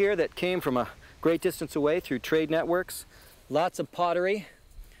chert here that came from a great distance away through trade networks. Lots of pottery.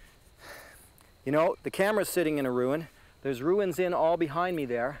 You know, the camera's sitting in a ruin. There's ruins in all behind me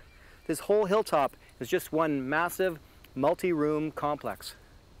there. This whole hilltop is just one massive multi-room complex.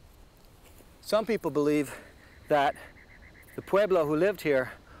 Some people believe that the Pueblo who lived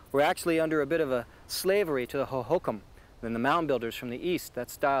here were actually under a bit of a slavery to the Hohokam, and the mound builders from the east,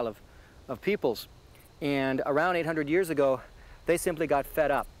 that style of peoples. And around 800 years ago, they simply got fed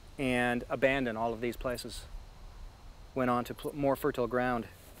up and abandoned all of these places. Went on to more fertile ground.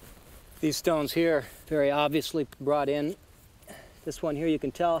 These stones here, very obviously brought in. This one here, you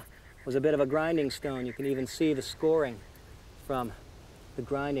can tell, was a bit of a grinding stone. You can even see the scoring from the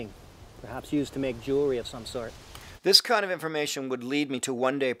grinding, perhaps used to make jewelry of some sort. This kind of information would lead me to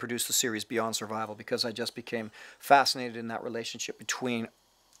one day produce the series Beyond Survival, because I just became fascinated in that relationship between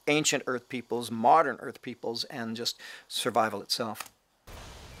ancient Earth peoples, modern Earth peoples, and just survival itself.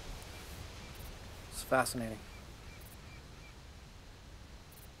 It's fascinating.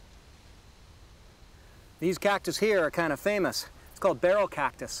 These cactus here are kind of famous. It's called barrel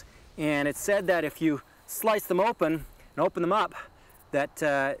cactus, and it's said that if you slice them open and open them up, that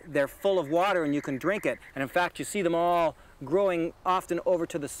they're full of water and you can drink it. And in fact, you see them all growing often over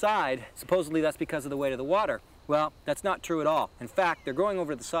to the side. Supposedly that's because of the weight of the water. Well, that's not true at all. In fact, they're growing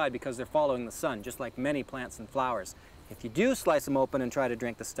over to the side because they're following the sun, just like many plants and flowers. If you do slice them open and try to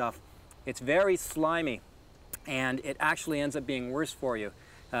drink the stuff, it's very slimy, and it actually ends up being worse for you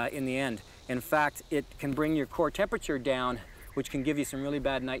in the end. In fact, it can bring your core temperature down, which can give you some really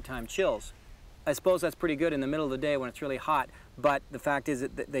bad nighttime chills. I suppose that's pretty good in the middle of the day when it's really hot, but the fact is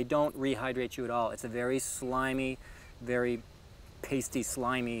that they don't rehydrate you at all. It's a very slimy, very pasty,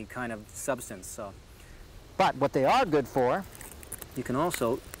 slimy kind of substance. So, but what they are good for, you can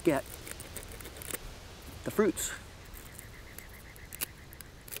also get the fruits.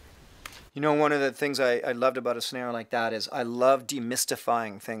 You know, one of the things I loved about a scenario like that is I love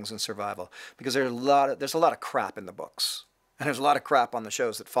demystifying things in survival, because there's a lot of crap in the books. And there's a lot of crap on the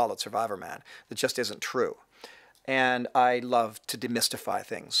shows that followed Survivorman that just isn't true. And I love to demystify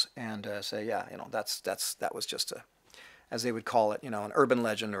things and say, yeah, you know, that was just a, as they would call it, you know, an urban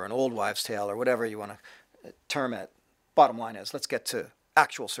legend or an old wives' tale or whatever you want to term it. Bottom line is, let's get to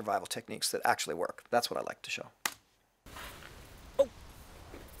actual survival techniques that actually work. That's what I like to show. Oh.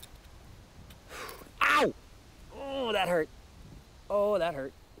 Ow! Oh, that hurt. Oh, that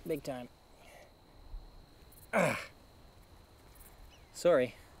hurt. Big time. Ugh.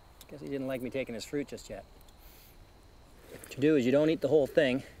 Sorry, guess he didn't like me taking his fruit just yet. What you do is you don't eat the whole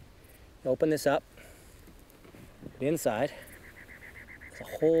thing. You open this up. The inside, it's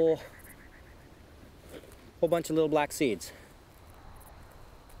a whole bunch of little black seeds.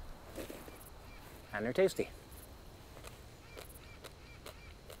 And they're tasty.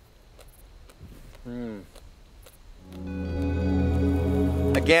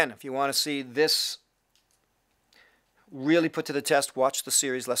 Again, if you want to see this really put to the test, watch the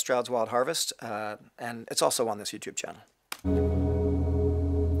series Les Stroud's Wild Harvest, and it's also on this YouTube channel.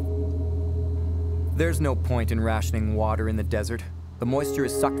 There's no point in rationing water in the desert. The moisture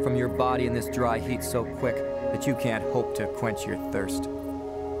is sucked from your body in this dry heat so quick that you can't hope to quench your thirst.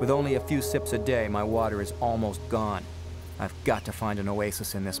 With only a few sips a day, my water is almost gone. I've got to find an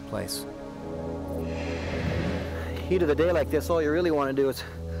oasis in this place. Heat of the day like this, all you really want to do is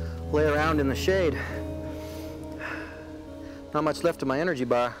lay around in the shade. Not much left of my energy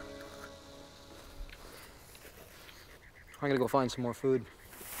bar. I'm gonna go find some more food.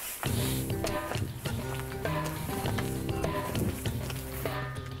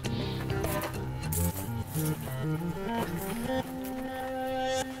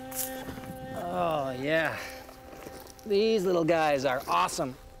 Oh yeah, these little guys are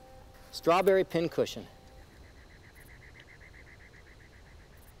awesome. Strawberry pincushion.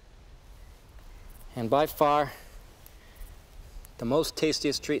 And by far, the most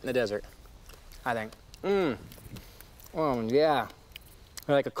tastiest treat in the desert, I think. Oh yeah.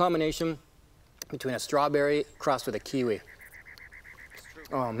 They're like a combination between a strawberry crossed with a kiwi.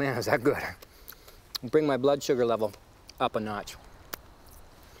 Oh man, is that good. Bring my blood sugar level up a notch.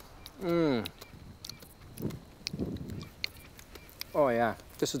 Oh yeah,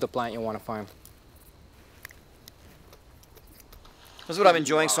 this is the plant you want to find. This is what I'm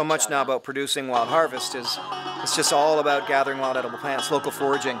enjoying so much now about producing Wild Harvest is it's just all about gathering wild edible plants, local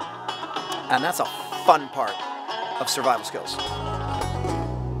foraging. And that's a fun part of survival skills.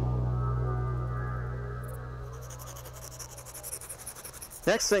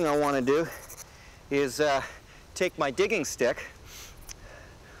 Next thing I want to do is take my digging stick,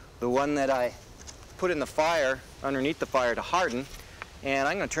 the one that I put in the fire, underneath the fire to harden, and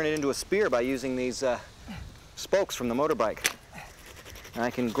I'm going to turn it into a spear by using these spokes from the motorbike. And I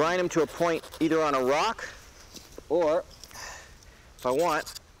can grind them to a point either on a rock or, if I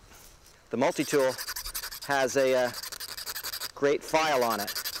want, the multi-tool has a great file on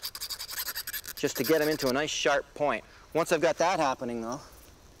it, just to get them into a nice sharp point. Once I've got that happening though,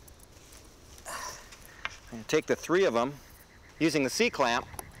 I'm going to take the 3 of them, using the C-clamp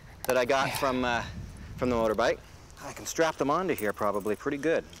that I got from the motorbike. I can strap them onto here probably pretty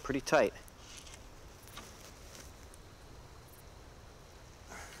good, pretty tight.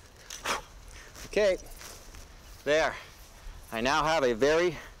 Okay, there. I now have a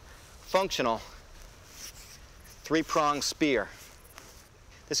very functional 3-pronged spear.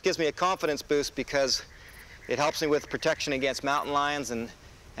 This gives me a confidence boost because it helps me with protection against mountain lions and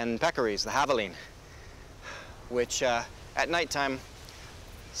peccaries, the javelin, which at nighttime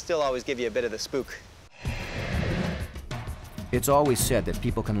still always give you a bit of the spook. It's always said that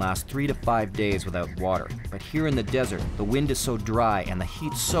people can last 3 to 5 days without water, but here in the desert, the wind is so dry and the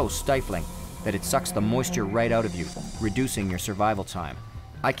heat so stifling that it sucks the moisture right out of you, reducing your survival time.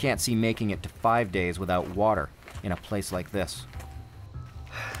 I can't see making it to 5 days without water in a place like this.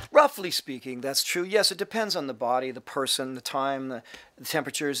 Roughly speaking, that's true. Yes, it depends on the body, the person, the time, the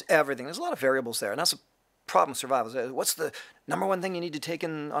temperatures, everything. There's a lot of variables there, and that's a problem with survival. What's the number one thing you need to take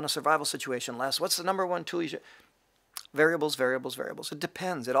in on a survival situation, Les? What's the number one tool you should... Variables, variables, variables. It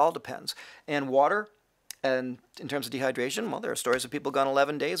depends. It all depends. And water, and in terms of dehydration, well, there are stories of people gone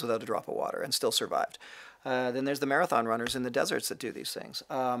 11 days without a drop of water and still survived. Then there's the marathon runners in the deserts that do these things.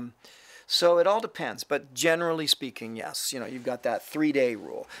 So it all depends. But generally speaking, yes, you've got that 3-day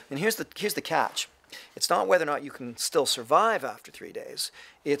rule. And here's the catch. It's not whether or not you can still survive after 3 days.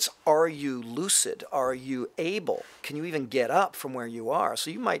 It's, are you lucid? Are you able? Can you even get up from where you are? So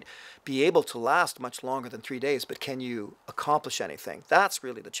you might be able to last much longer than 3 days, but can you accomplish anything? That's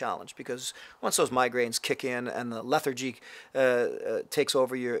really the challenge, because once those migraines kick in and the lethargy takes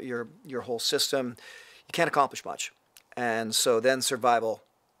over your whole system, you can't accomplish much. And so then survival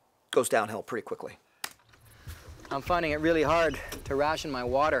goes downhill pretty quickly. I'm finding it really hard to ration my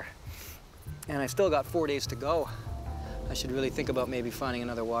water. And I still got 4 days to go. I should really think about maybe finding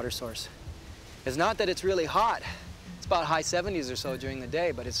another water source. It's not that it's really hot. It's about high 70s or so during the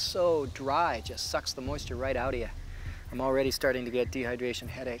day, but it's so dry, it just sucks the moisture right out of you. I'm already starting to get dehydration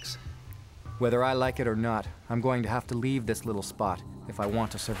headaches. Whether I like it or not, I'm going to have to leave this little spot if I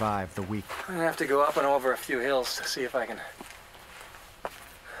want to survive the week. I'm gonna have to go up and over a few hills to see if I can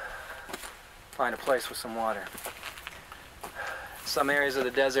find a place with some water. Some areas of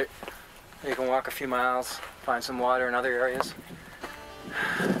the desert, you can walk a few miles, find some water. In other areas,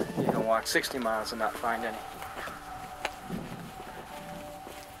 you can walk 60 miles and not find any.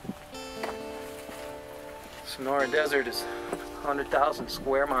 Sonora Desert is 100,000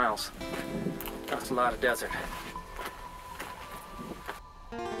 square miles. That's a lot of desert.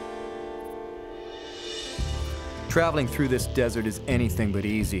 Traveling through this desert is anything but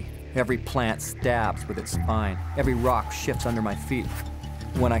easy. Every plant stabs with its spine. Every rock shifts under my feet.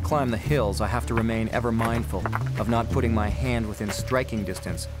 When I climb the hills, I have to remain ever mindful of not putting my hand within striking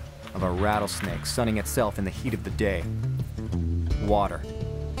distance of a rattlesnake sunning itself in the heat of the day. Water.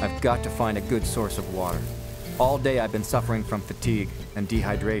 I've got to find a good source of water. All day I've been suffering from fatigue and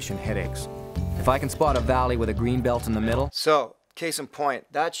dehydration headaches. If I can spot a valley with a green belt in the middle... So, case in point,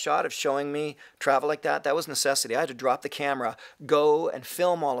 that shot of showing me travel like that, that was necessity. I had to drop the camera, go and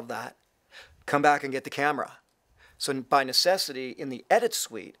film all of that, come back and get the camera. So by necessity, in the edit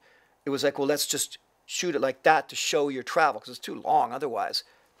suite, it was like, well, let's just shoot it like that to show your travel, because it's too long otherwise.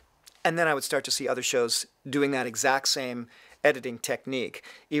 And then I would start to see other shows doing that exact same editing technique,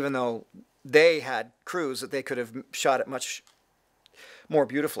 even though they had crews that they could have shot it much more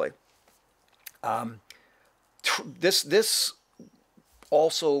beautifully. This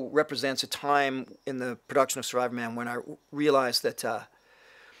also represents a time in the production of Survivorman when I realized that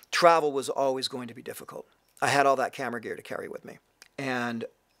travel was always going to be difficult. I had all that camera gear to carry with me. And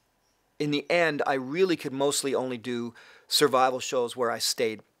in the end, I really could mostly only do survival shows where I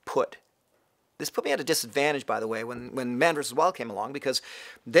stayed put. This put me at a disadvantage, by the way, when Man vs. Wild came along, because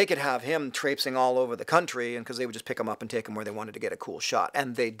they could have him traipsing all over the country, and because they would just pick him up and take him where they wanted to get a cool shot,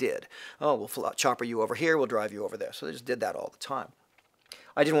 and they did. Oh, we'll chopper you over here, we'll drive you over there. So they just did that all the time.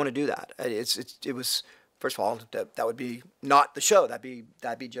 I didn't want to do that. It was, first of all, that would be not the show. That'd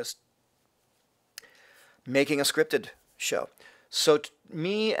be just making a scripted show. So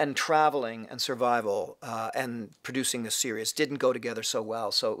me and traveling and survival and producing this series didn't go together so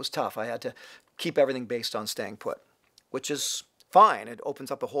well, so it was tough. I had to keep everything based on staying put, which is fine. It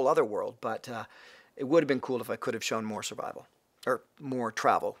opens up a whole other world, but it would have been cool if I could have shown more survival, or more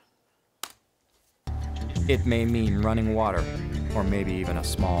travel. It may mean running water, or maybe even a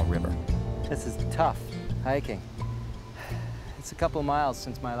small river. This is tough hiking. It's a couple of miles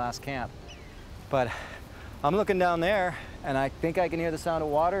since my last camp, but I'm looking down there and I think I can hear the sound of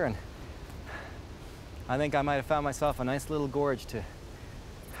water, and I think I might have found myself a nice little gorge to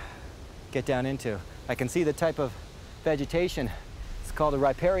get down into. I can see the type of vegetation. It's called the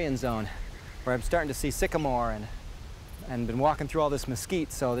riparian zone, where I'm starting to see sycamore and been walking through all this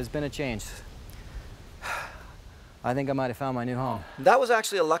mesquite, so there's been a change. I think I might have found my new home. That was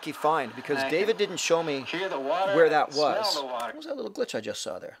actually a lucky find, because David didn't show me where that was. What was that little glitch I just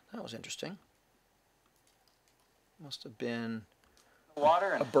saw there? That was interesting. Must have been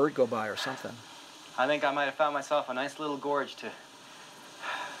a bird go by or something. I think I might have found myself a nice little gorge to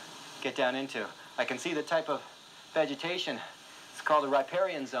get down into. I can see the type of vegetation. It's called the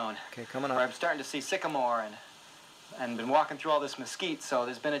riparian zone. Okay, coming up. Where I'm starting to see sycamore and been walking through all this mesquite, so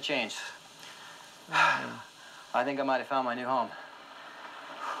there's been a change. I think I might have found my new home.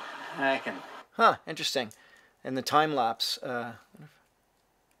 Huh, interesting. And the time lapse.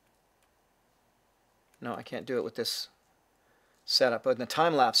 No, I can't do it with this setup. But in the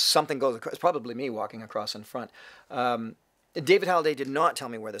time lapse, something goes across. It's probably me walking across in front. David Halliday did not tell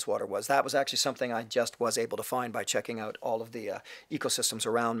me where this water was. That was actually something I just was able to find by checking out all of the ecosystems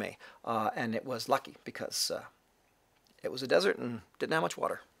around me. And it was lucky, because it was a desert and didn't have much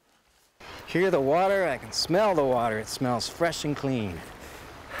water. Hear the water, I can smell the water. It smells fresh and clean.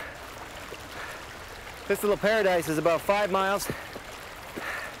 This little paradise is about 5 miles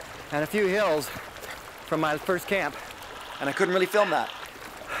and a few hills from my first camp. And I couldn't really film that.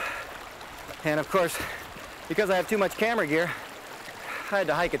 And of course, because I have too much camera gear, I had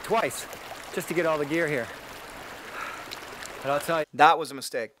to hike it twice just to get all the gear here. But I'll tell you, that was a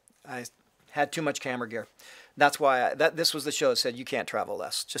mistake. I had too much camera gear. That's why this was the show that said you can't travel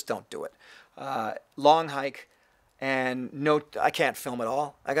less. Just don't do it. Long hike, and no, I can't film it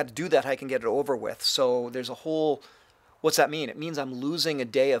all. I got to do that hike and get it over with. So there's a whole, what's that mean? It means I'm losing a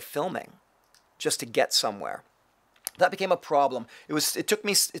day of filming just to get somewhere. That became a problem. It took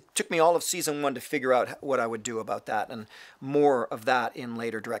me all of season 1 to figure out what I would do about that, and more of that in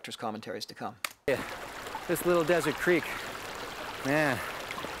later director's commentaries to come. Yeah, this little desert creek, man,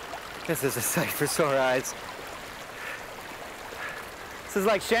 this is a sight for sore eyes. This is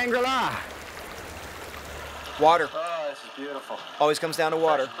like Shangri-La. Water. Oh, this is beautiful. Always comes down to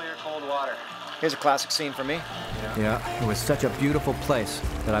water. Fresh, clear, cold water. Here's a classic scene for me. Yeah, it was such a beautiful place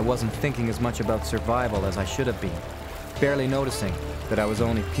that I wasn't thinking as much about survival as I should have been. Barely noticing that I was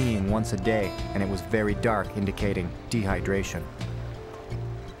only peeing once a day, and it was very dark, indicating dehydration.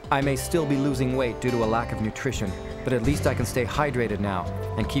 I may still be losing weight due to a lack of nutrition, but at least I can stay hydrated now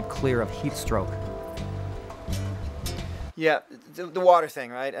and keep clear of heat stroke. Yeah, the water thing,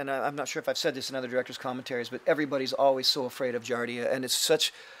 right? And I'm not sure if I've said this in other directors' commentaries, but everybody's always so afraid of Giardia, and it's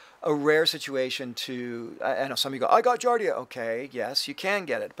such a rare situation to, I know some of you go, I got Giardia. Okay, yes, you can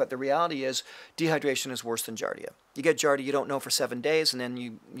get it, but the reality is dehydration is worse than Giardia. You get Giardia, you don't know for 7 days, and then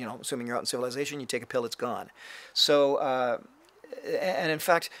you know, assuming you're out in civilization, you take a pill, it's gone. So, and in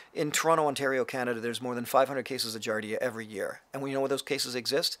fact, in Toronto, Ontario, Canada, there's more than 500 cases of Giardia every year. And we know where those cases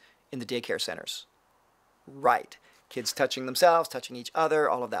exist? In the daycare centers. Right. Kids touching themselves, touching each other,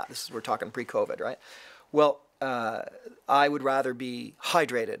 all of that. We're talking pre-COVID, right? Well, I would rather be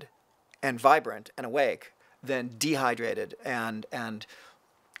hydrated and vibrant and awake than dehydrated and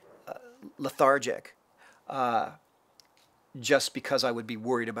lethargic, just because I would be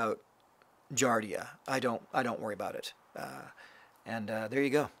worried about Giardia. I don't worry about it. And there you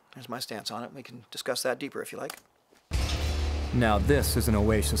go. There's my stance on it. We can discuss that deeper if you like. Now this is an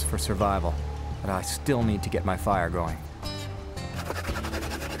oasis for survival, but I still need to get my fire going.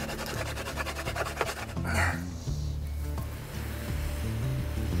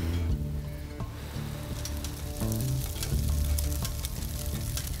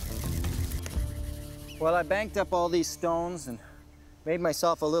 Well, I banked up all these stones and made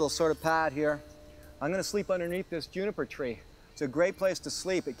myself a little sort of pad here. I'm gonna sleep underneath this juniper tree. It's a great place to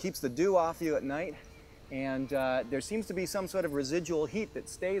sleep. It keeps the dew off you at night, and there seems to be some sort of residual heat that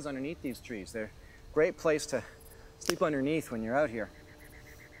stays underneath these trees. They're a great place to sleep underneath when you're out here.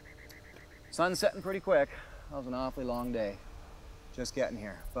 Sun's setting pretty quick. That was an awfully long day just getting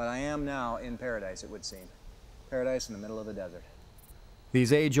here. But I am now in paradise, it would seem. Paradise in the middle of the desert.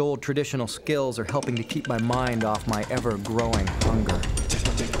 These age-old traditional skills are helping to keep my mind off my ever-growing hunger.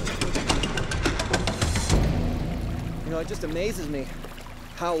 You know, it just amazes me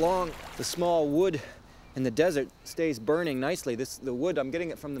how long the small wood in the desert stays burning nicely. The wood, I'm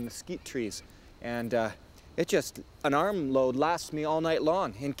getting it from the mesquite trees. And it just, an armload lasts me all night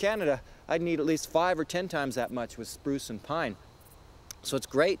long. In Canada, I'd need at least 5 or 10 times that much with spruce and pine. So it's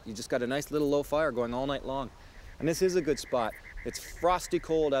great. You just got a nice little low fire going all night long. And this is a good spot. It's frosty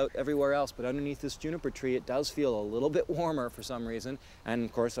cold out everywhere else, but underneath this juniper tree, it does feel a little bit warmer for some reason. And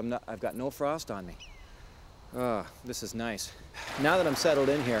of course, I've got no frost on me. Oh, this is nice. Now that I'm settled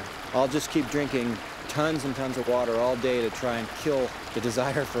in here, I'll just keep drinking tons and tons of water all day to try and kill the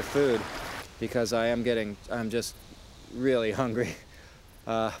desire for food, because I'm just really hungry.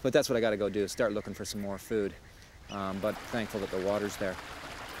 But that's what I gotta go do, start looking for some more food. But thankful that the water's there.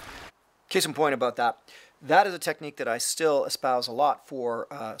 Case in point about that, that is a technique that I still espouse a lot for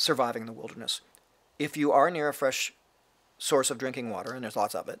surviving in the wilderness. If you are near a fresh source of drinking water, and there's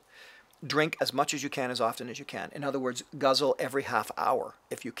lots of it, drink as much as you can, as often as you can. In other words, guzzle every half hour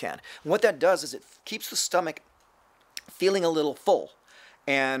if you can. And what that does is it keeps the stomach feeling a little full,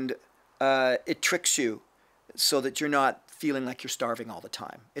 and it tricks you so that you're not feeling like you're starving all the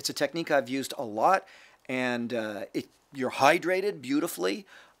time. It's a technique I've used a lot, and you're hydrated beautifully,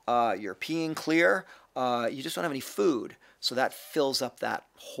 you're peeing clear, you just don't have any food, so that fills up that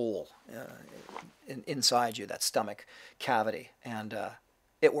hole inside you, that stomach cavity, and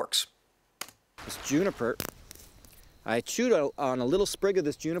it works. This juniper, I chewed on a little sprig of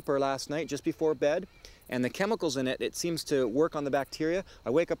this juniper last night just before bed, and the chemicals in it, it seems to work on the bacteria. I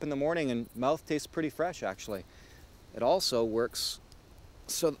wake up in the morning and mouth tastes pretty fresh, actually. It also works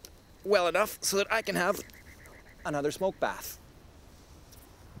well enough so that I can have another smoke bath.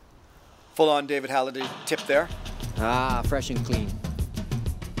 Full-on David Halliday tip there. Ah, fresh and clean.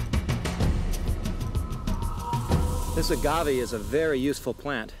 This agave is a very useful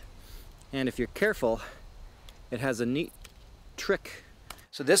plant. And if you're careful, it has a neat trick.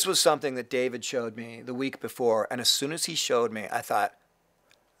 So this was something that David showed me the week before, and as soon as he showed me, I thought,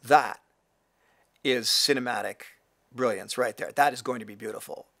 that is cinematic brilliance right there. That is going to be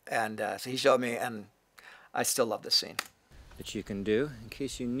beautiful. And so he showed me, and I still love this scene. That you can do in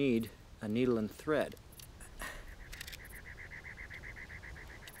case you need a needle and thread.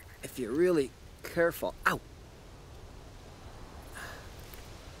 If you're really careful, ow!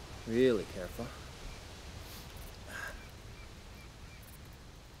 Really careful.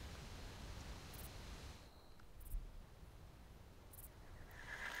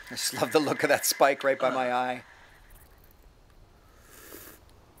 I just love the look of that spike right by my eye.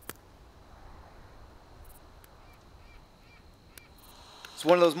 It's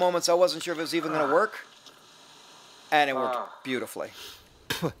one of those moments I wasn't sure if it was even going to work, and it worked beautifully.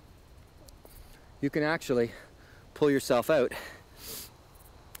 You can actually pull yourself out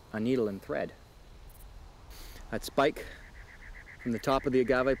a needle and thread. I'd spike from the top of the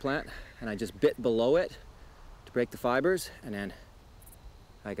agave plant, and I just bit below it to break the fibers, and then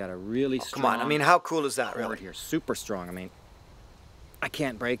I got a really strong... Come on, I mean, how cool is that, really? Here, super strong. I mean, I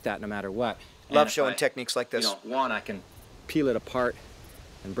can't break that no matter what. Love showing techniques like this. You know, I can peel it apart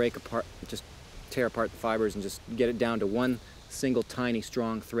and break apart, just tear apart the fibers and just get it down to one single tiny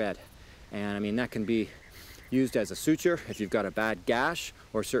strong thread. And I mean, that can be used as a suture if you've got a bad gash,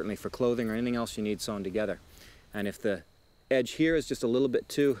 or certainly for clothing or anything else you need sewn together. And if the edge here is just a little bit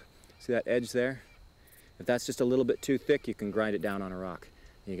too, see that edge there? If that's just a little bit too thick, you can grind it down on a rock.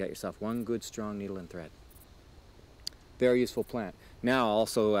 And you got yourself one good strong needle and thread. Very useful plant. Now I'll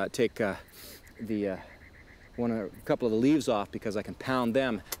also take a couple of the leaves off, because I can pound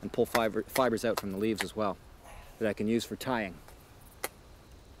them and pull fibers out from the leaves as well that I can use for tying.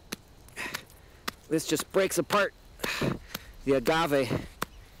 This just breaks apart the agave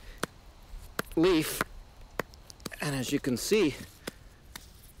leaf, and as you can see,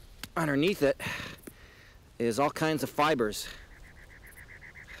 underneath it is all kinds of fibers.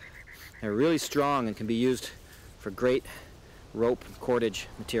 They're really strong and can be used for great rope and cordage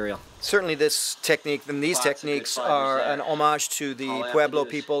material. Certainly this technique and these techniques are an homage to the Pueblo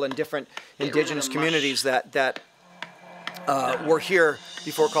people and different indigenous communities that were here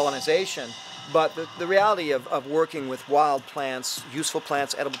before colonization, But the reality of working with wild plants, useful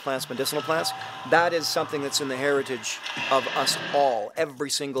plants, edible plants, medicinal plants, that is something that's in the heritage of us all. Every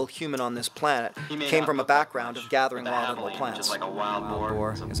single human on this planet came from a background of gathering wild edible plants. Like a wild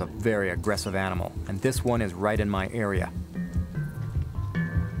boar is a very aggressive animal, and this one is right in my area.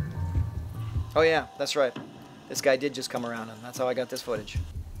 Oh yeah, that's right. This guy did just come around, and that's how I got this footage.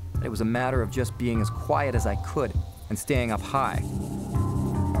 It was a matter of just being as quiet as I could and staying up high.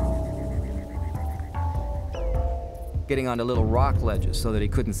 Getting onto little rock ledges so that he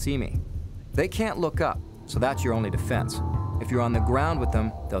couldn't see me. They can't look up, so that's your only defense. If you're on the ground with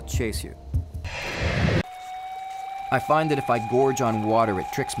them, they'll chase you. I find that if I gorge on water, it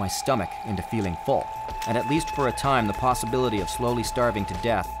tricks my stomach into feeling full, and at least for a time, the possibility of slowly starving to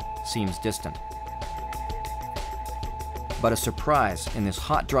death seems distant. But a surprise in this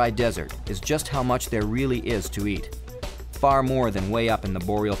hot, dry desert is just how much there really is to eat. Far more than way up in the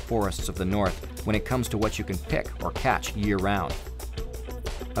boreal forests of the north when it comes to what you can pick or catch year-round.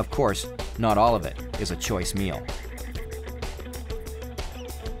 Of course, not all of it is a choice meal.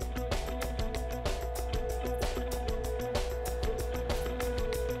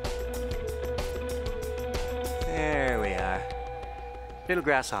 There we are. Little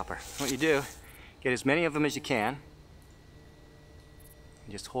grasshopper. What you do, get as many of them as you can.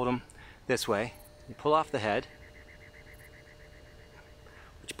 You just hold them this way. You pull off the head,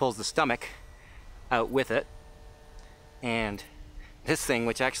 which pulls the stomach out with it. And this thing,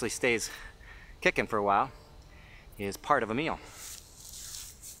 which actually stays kicking for a while, is part of a meal.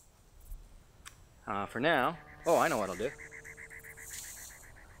 For now, oh, I know what I'll do.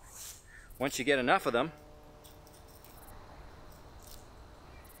 Once you get enough of them,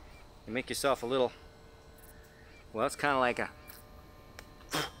 you make yourself a little, well, it's kind of like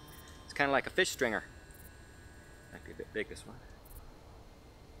a fish stringer. Might be a bit big, this one.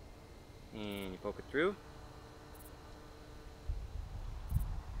 And you poke it through.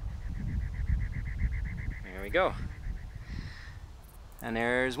 There we go. And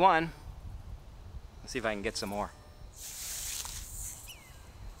there's one. Let's see if I can get some more.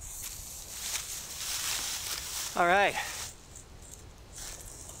 All right.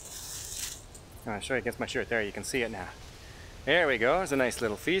 Oh, I'll show you against my shirt. There, you can see it now. There we go. It's a nice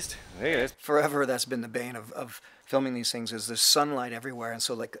little feast. There it is. Forever, that's been the bane of filming these things, is there's sunlight everywhere. And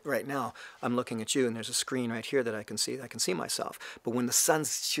so like right now, I'm looking at you and there's a screen right here that I can see myself. But when the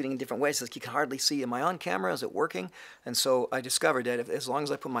sun's shooting in different ways, it's like you can hardly see. Am I on camera? Is it working? And so I discovered that as long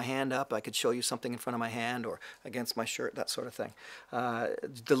as I put my hand up, I could show you something in front of my hand or against my shirt, that sort of thing.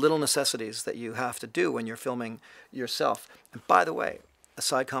 The little necessities that you have to do when you're filming yourself. And by the way, a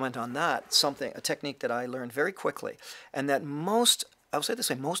side comment on that, a technique that I learned very quickly, and that I'll say this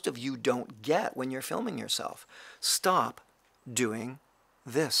way, most of you don't get when you're filming yourself. Stop doing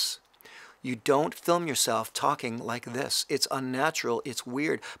this. You don't film yourself talking like this. It's unnatural, it's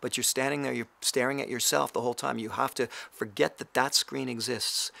weird, but you're standing there, you're staring at yourself the whole time. You have to forget that that screen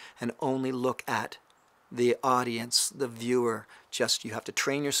exists and only look at the audience, the viewer. Just, you have to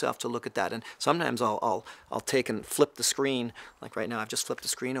train yourself to look at that. And sometimes I'll take and flip the screen, like right now I've just flipped the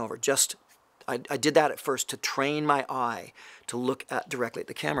screen over. I did that at first to train my eye to look directly at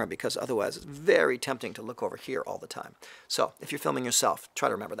the camera, because otherwise it's very tempting to look over here all the time. So if you're filming yourself, try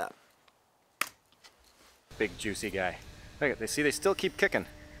to remember that. Big juicy guy. Look at, they still keep kicking,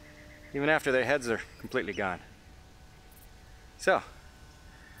 even after their heads are completely gone. So,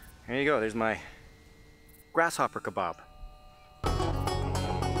 there you go, there's my grasshopper kebab.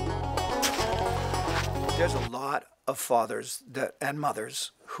 There's a lot of fathers and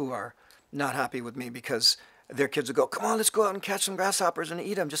mothers who are not happy with me because their kids will go, come on, let's go out and catch some grasshoppers and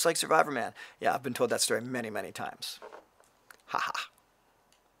eat them, just like Survivorman. Yeah, I've been told that story many, many times. Ha ha.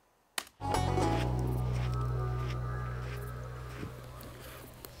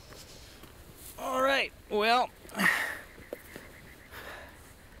 All right, well,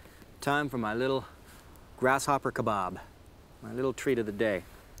 time for my little grasshopper kebab, my little treat of the day.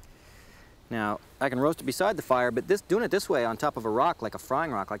 Now, I can roast it beside the fire, but doing it this way on top of a rock, like a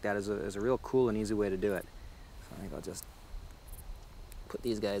frying rock like that, is a real cool and easy way to do it. So I think I'll just put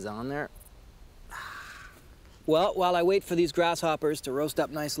these guys on there. Well, while I wait for these grasshoppers to roast up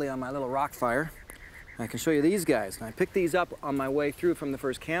nicely on my little rock fire, I can show you these guys. And I picked these up on my way through from the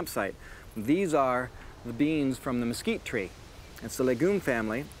first campsite. These are the beans from the mesquite tree. It's the legume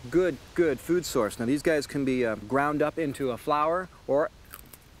family. Good food source. Now, these guys can be ground up into a flour or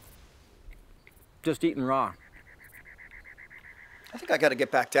just eaten raw. I think I got to get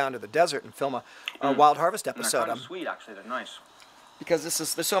back down to the desert and film a Wild Harvest episode. They're kind of sweet, actually. They're nice. Because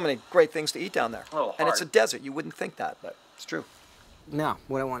there's so many great things to eat down there. A little and it's hard. a desert. You wouldn't think that, but it's true. Now,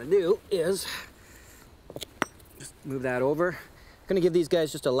 what I want to do is just move that over. I'm going to give these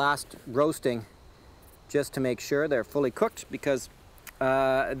guys just a last roasting just to make sure they're fully cooked because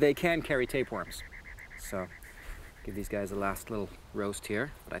they can carry tapeworms. So, give these guys a last little roast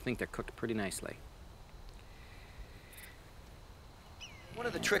here, but I think they're cooked pretty nicely. One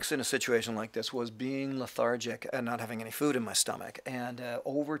of the tricks in a situation like this was being lethargic and not having any food in my stomach. And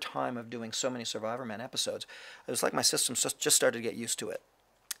over time of doing so many Survivorman episodes, it was like my system just started to get used to it.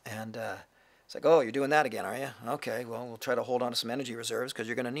 And it's like, oh, you're doing that again, are you? Okay, well, we'll try to hold on to some energy reserves because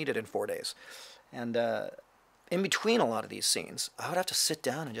you're going to need it in 4 days. And in between a lot of these scenes, I would have to sit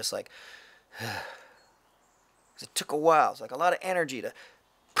down and just like, it took a while. It's like a lot of energy to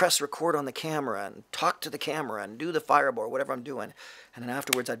press record on the camera and talk to the camera and do the fireboard, whatever I'm doing. And then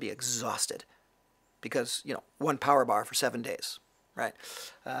afterwards I'd be exhausted because, you know, 1 power bar for 7 days, right?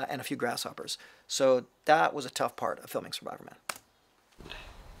 And a few grasshoppers. So that was a tough part of filming Survivorman. Let's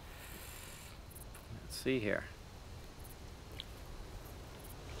see here.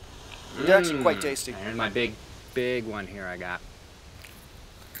 They're actually quite tasty. And my big one here I got.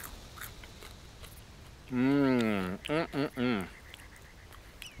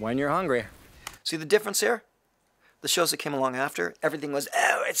 When you're hungry. See the difference here? The shows that came along after, everything was,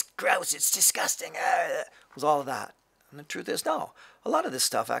 oh, it's gross, it's disgusting, it was all of that. And the truth is, no. A lot of this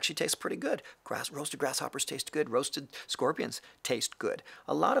stuff actually tastes pretty good. Roasted grasshoppers taste good. Roasted scorpions taste good.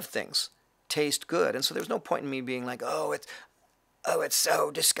 A lot of things taste good. And so there's no point in me being like, oh, it's so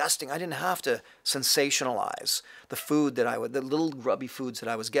disgusting. I didn't have to sensationalize the food that the little grubby foods that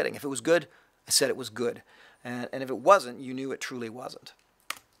I was getting. If it was good, I said it was good. And if it wasn't, you knew it truly wasn't.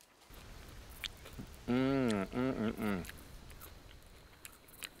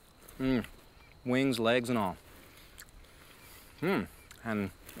 Wings, legs, and all. And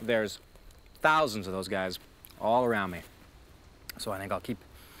there's thousands of those guys all around me. So I think I'll keep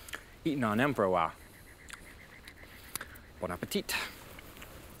eating on them for a while. Bon appetit.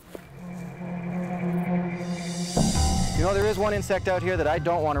 You know, there is one insect out here that I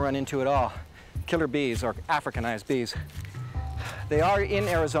don't want to run into at all. Killer bees, or Africanized bees. They are in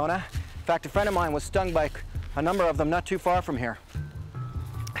Arizona. In fact, a friend of mine was stung by a number of them not too far from here.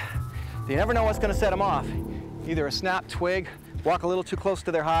 You never know what's going to set them off. Either a snapped twig, walk a little too close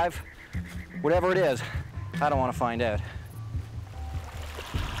to their hive, whatever it is, I don't want to find out.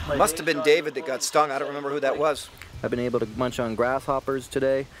 Must have been David that got stung. I don't remember who that was. I've been able to munch on grasshoppers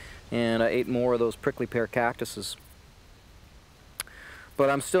today, and I ate more of those prickly pear cactuses. But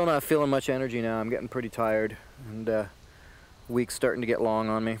I'm still not feeling much energy now. I'm getting pretty tired, and the week's starting to get long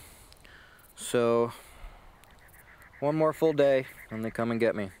on me. So, one more full day, and they come and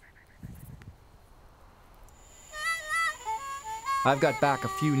get me. I've got back a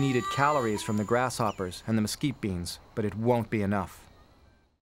few needed calories from the grasshoppers and the mesquite beans, but it won't be enough.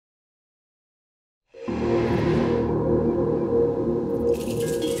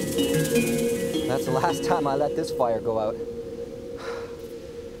 That's the last time I let this fire go out.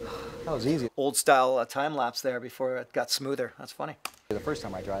 That was easy. Old style time lapse there before it got smoother. That's funny. The first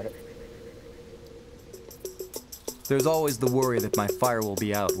time I tried it. There's always the worry that my fire will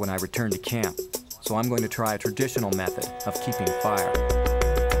be out when I return to camp, so I'm going to try a traditional method of keeping fire.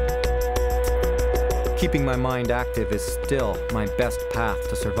 Keeping my mind active is still my best path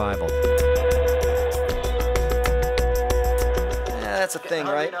to survival. That's a thing,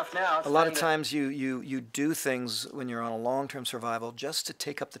 right? A lot of times you do things when you're on a long-term survival just to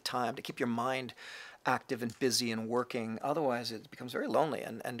take up the time, to keep your mind active and busy and working. Otherwise, it becomes very lonely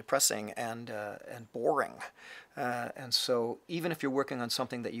and depressing and boring. And so even if you're working on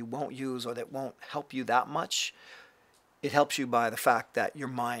something that you won't use or that won't help you that much, it helps you by the fact that your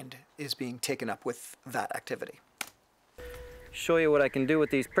mind is being taken up with that activity. Show you what I can do with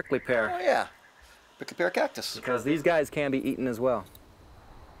these prickly pear. Oh yeah, prickly pear cactus. Because these guys can be eaten as well.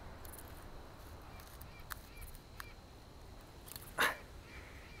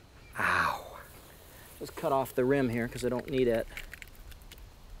 Ow. Just cut off the rim here because I don't need it.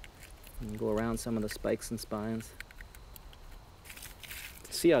 And go around some of the spikes and spines.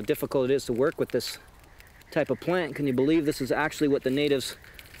 See how difficult it is to work with this type of plant. Can you believe this is actually what the natives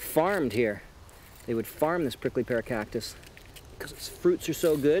farmed here? They would farm this prickly pear cactus because its fruits are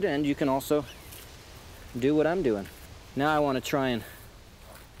so good, and you can also do what I'm doing. Now I want to try and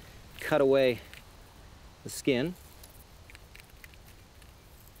cut away the skin.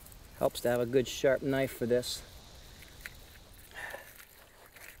 Helps to have a good sharp knife for this.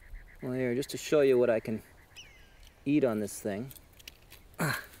 Well, here, just to show you what I can eat on this thing.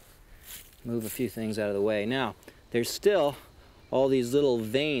 Move a few things out of the way. Now, there's still all these little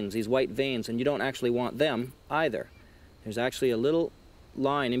veins, these white veins, and you don't actually want them either. There's actually a little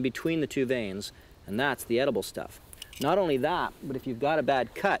line in between the two veins, and that's the edible stuff. Not only that, but if you've got a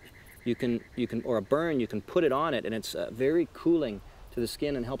bad cut, you can or a burn, you can put it on it, and it's very cooling to the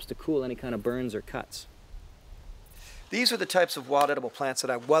skin and helps to cool any kind of burns or cuts. These are the types of wild edible plants that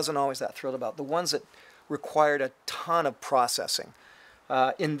I wasn't always that thrilled about, the ones that required a ton of processing.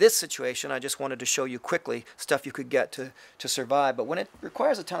 In this situation, I just wanted to show you quickly stuff you could get to survive, but when it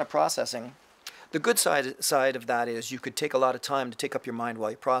requires a ton of processing, the good side of that is you could take a lot of time to take up your mind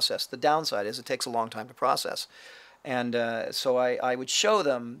while you process. The downside is it takes a long time to process. And so I would show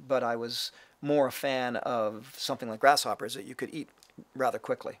them, but I was more a fan of something like grasshoppers that you could eat rather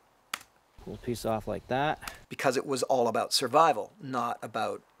quickly. Pull a piece off like that. Because it was all about survival, not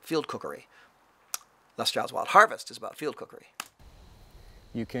about field cookery. Les Stroud's Wild Harvest is about field cookery.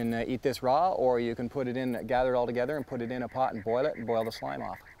 You can eat this raw, or you can put it in, gather it all together and put it in a pot and boil it and boil the slime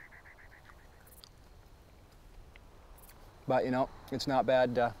off. But you know, it's not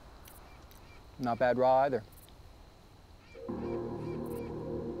bad raw either.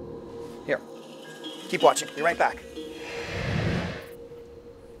 Here, keep watching. Be right back.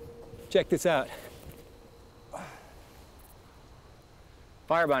 Check this out.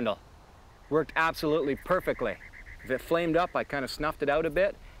 Fire bundle. Worked absolutely perfectly. If it flamed up, I kind of snuffed it out a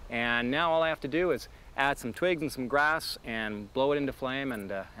bit, and now all I have to do is add some twigs and some grass and blow it into flame,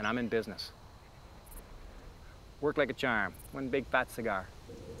 and I'm in business. Worked like a charm. One big fat cigar.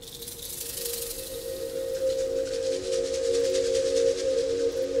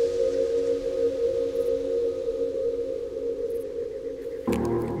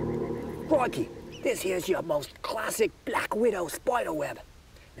 Crikey, this here's your most classic Black Widow spider web.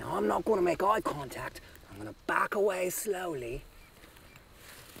 Now I'm not going to make eye contact. I'm going to back away slowly.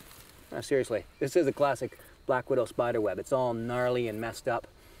 No, seriously, this is a classic Black Widow spider web. It's all gnarly and messed up.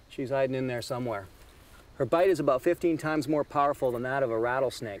 She's hiding in there somewhere. Her bite is about 15 times more powerful than that of a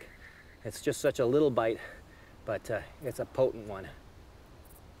rattlesnake. It's just such a little bite, but it's a potent one.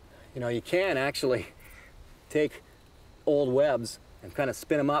 You know, you can actually take old webs and kind of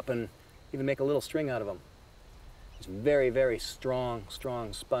spin them up and even make a little string out of them. It's very, very strong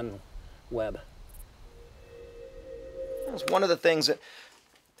spun web. It's one of the things that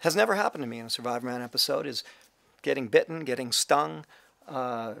has never happened to me in a Survivorman episode is getting bitten, getting stung.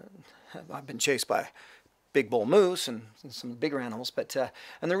 I've been chased by big bull moose and some bigger animals, but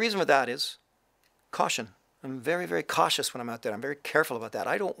and the reason for that is caution. I'm very, very cautious when I'm out there. I'm very careful about that.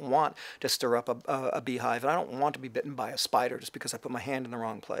 I don't want to stir up a beehive, and I don't want to be bitten by a spider just because I put my hand in the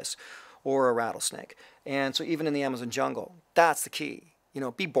wrong place, or a rattlesnake. And so even in the Amazon jungle, that's the key. You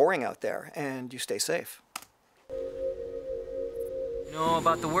know, be boring out there and you stay safe. You know,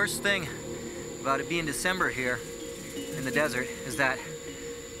 about the worst thing about it being December here in the desert is that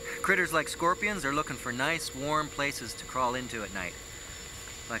critters like scorpions are looking for nice, warm places to crawl into at night,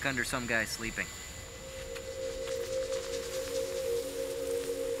 like under some guy sleeping.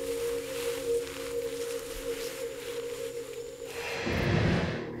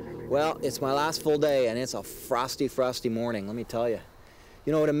 Well, it's my last full day, and it's a frosty, frosty morning, let me tell you.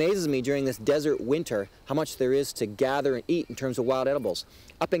 You know, it amazes me during this desert winter how much there is to gather and eat in terms of wild edibles.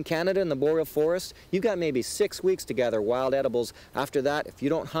 Up in Canada in the boreal forest, you've got maybe 6 weeks to gather wild edibles. After that, if you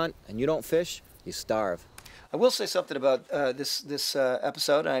don't hunt and you don't fish, you starve. I will say something about this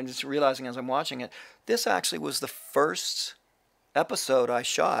episode, and I'm just realizing as I'm watching it, this actually was the first episode I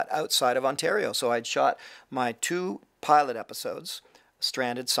shot outside of Ontario. So I'd shot my 2 pilot episodes,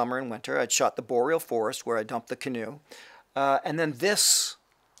 Stranded, Summer and Winter. I'd shot the boreal forest where I dumped the canoe. And then this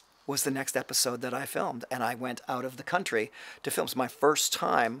was the next episode that I filmed, and I went out of the country to film. It's my first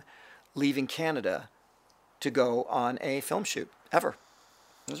time leaving Canada to go on a film shoot, ever.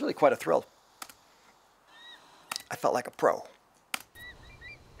 It was really quite a thrill. I felt like a pro.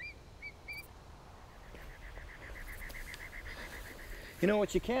 You know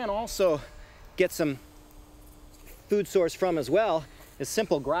what you can also get some food source from as well is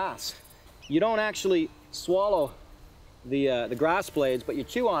simple grass. You don't actually swallow the grass blades, but you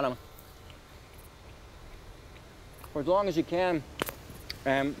chew on them for as long as you can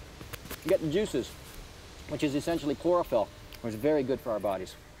and get the juices, which is essentially chlorophyll, which is very good for our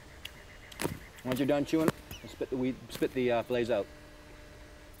bodies. Once you're done chewing, spit the blades out.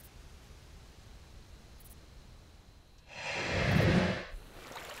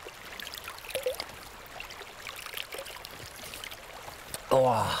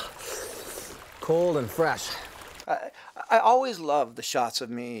 Oh, cold and fresh. I always love the shots of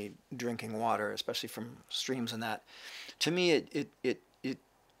me drinking water, especially from streams and that. To me, it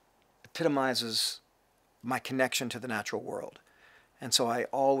epitomizes my connection to the natural world. And so I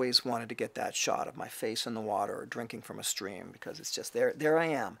always wanted to get that shot of my face in the water or drinking from a stream, because it's just there I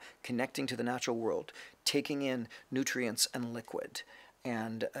am, connecting to the natural world, taking in nutrients and liquid,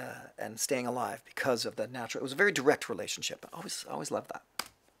 and staying alive because of the natural. It was a very direct relationship. I always loved that.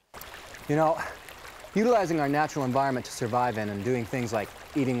 You know, utilizing our natural environment to survive in and doing things like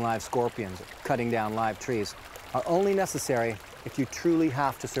eating live scorpions, or cutting down live trees, are only necessary if you truly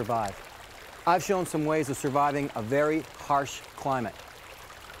have to survive. I've shown some ways of surviving a very harsh climate.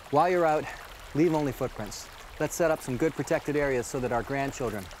 While you're out, leave only footprints. Let's set up some good protected areas so that our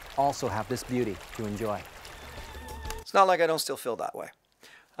grandchildren also have this beauty to enjoy. It's not like I don't still feel that way.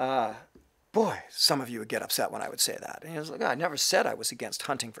 Boy, some of you would get upset when I would say that. And it was like, I never said I was against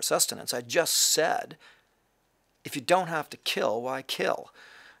hunting for sustenance. I just said, if you don't have to kill, why kill?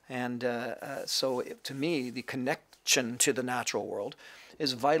 And to me, the connection to the natural world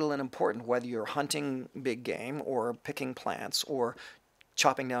is vital and important, whether you're hunting big game or picking plants or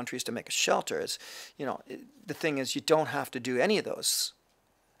chopping down trees to make a shelter. Is, the thing is, you don't have to do any of those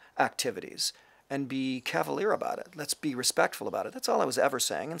activities and be cavalier about it. Let's be respectful about it. That's all I was ever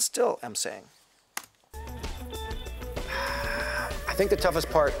saying, and still am saying. I think the toughest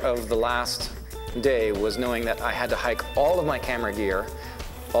part of the last day was knowing that I had to hike all of my camera gear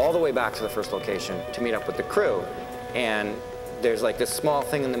all the way back to the first location to meet up with the crew. And there's like this small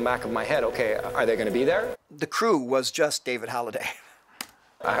thing in the back of my head, okay, are they gonna be there? The crew was just David Halliday.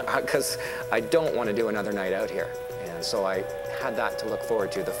 Because I don't want to do another night out here. And so I had that to look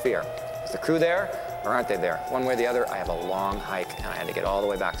forward to, the fear. Is the crew there or aren't they there? One way or the other, I have a long hike and I had to get all the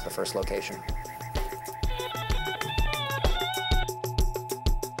way back to the first location.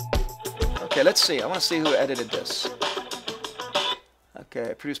 Okay, let's see. I want to see who edited this.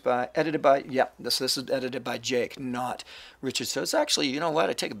 Okay, edited by, yeah, this is edited by Jake, not Richard. So it's actually, you know what,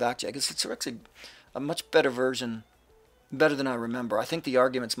 I take it back, Jake. It's actually a much better version, better than I remember. I think the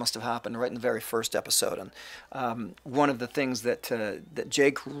arguments must have happened right in the very first episode. And one of the things that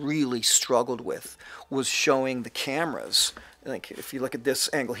Jake really struggled with was showing the cameras. Like, if you look at this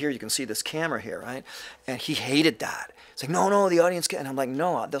angle here, you can see this camera here, right? And he hated that. It's like, no, the audience can. And I'm like,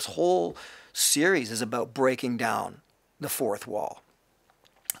 no, this whole series is about breaking down the fourth wall.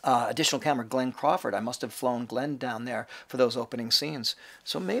 Additional camera, Glenn Crawford. I must have flown Glenn down there for those opening scenes.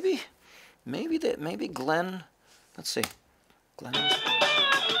 So maybe Glenn. Let's see, Glenn.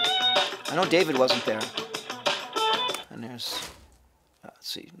 I know David wasn't there. And there's, let's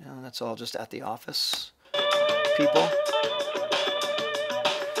see. No, that's all just at the office people.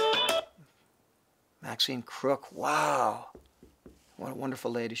 Maxine Crook. Wow, what a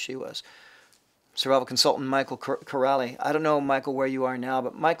wonderful lady she was. Survival consultant Michael Corrali. I don't know, Michael, where you are now,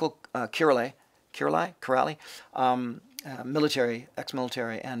 but Michael Corrali, military,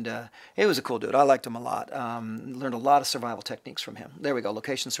 ex-military, and he was a cool dude. I liked him a lot. Learned a lot of survival techniques from him. There we go.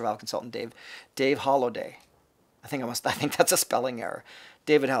 Location survival consultant Dave Holliday. I think that's a spelling error.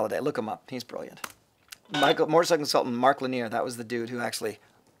 David Halliday. Look him up. He's brilliant. Motorcycle consultant Mark Lanier. That was the dude who actually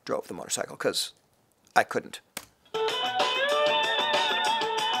drove the motorcycle, because I couldn't.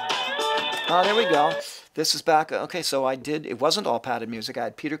 Oh, there we go. This is back. Okay, so it wasn't all padded music. I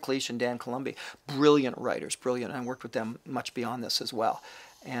had Peter Cleach and Dan Columbi. Brilliant writers, brilliant. I worked with them much beyond this as well.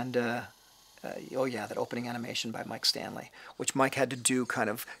 And, oh yeah, that opening animation by Mike Stanley, which Mike had to do kind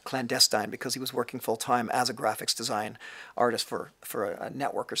of clandestine because he was working full-time as a graphics design artist for a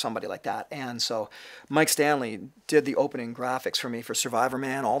network or somebody like that. And so Mike Stanley did the opening graphics for me for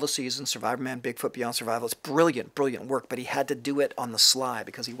Survivorman, all the seasons, Survivorman, Bigfoot, Beyond Survival. It's brilliant, brilliant work, but he had to do it on the sly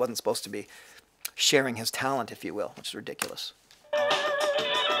because he wasn't supposed to be sharing his talent, if you will, which is ridiculous.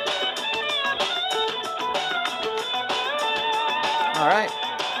 All right.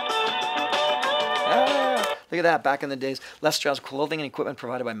 Look at that, back in the days. Les Stroud's clothing and equipment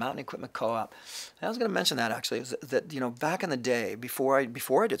provided by Mountain Equipment Co-op. I was going to mention that, actually, is that, back in the day, before I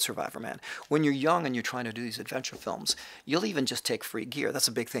did Survivorman, when you're young and you're trying to do these adventure films, you'll even just take free gear. That's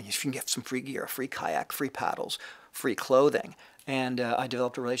a big thing. If you can get some free gear, free kayak, free paddles, free clothing. And I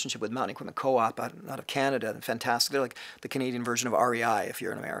developed a relationship with Mountain Equipment Co-op out of Canada. And fantastic. They're like the Canadian version of REI, if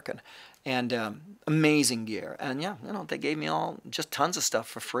you're an American. And amazing gear. And yeah, they gave me just tons of stuff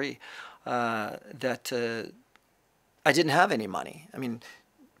for free that I didn't have any money. I mean,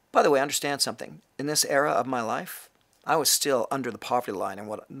 by the way, understand something. In this era of my life, I was still under the poverty line in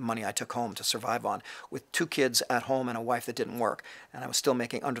what money I took home to survive on, with 2 kids at home and a wife that didn't work. And I was still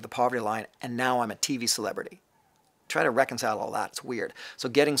making under the poverty line, and now I'm a TV celebrity. Try to reconcile all that. It's weird. So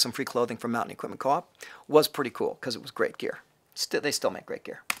getting some free clothing from Mountain Equipment Co-op was pretty cool because it was great gear. They still make great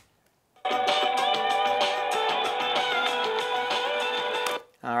gear.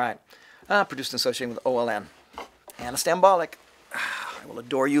 All right. Produced and associated with OLN. Anna Stambolic. I will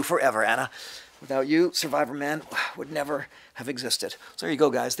adore you forever, Anna. Without you, Survivorman would never have existed. So there you go,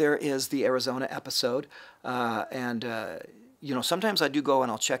 guys. There is the Arizona episode. You know, sometimes I do go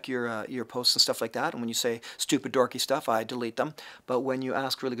and I'll check your posts and stuff like that. And when you say stupid, dorky stuff, I delete them. But when you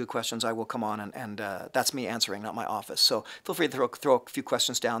ask really good questions, I will come on and that's me answering, not my office. So feel free to throw a few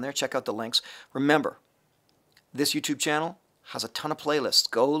questions down there. Check out the links. Remember, this YouTube channel has a ton of playlists.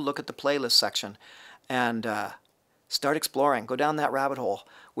 Go look at the playlist section and start exploring. Go down that rabbit hole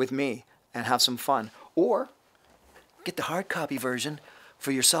with me and have some fun. Or get the hard copy version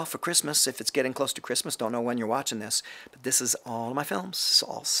for yourself for Christmas if it's getting close to Christmas. Don't know when you're watching this, but this is all of my films,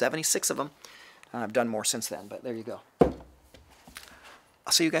 all 76 of them. I've done more since then, but there you go.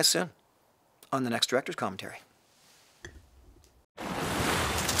 I'll see you guys soon on the next Director's Commentary.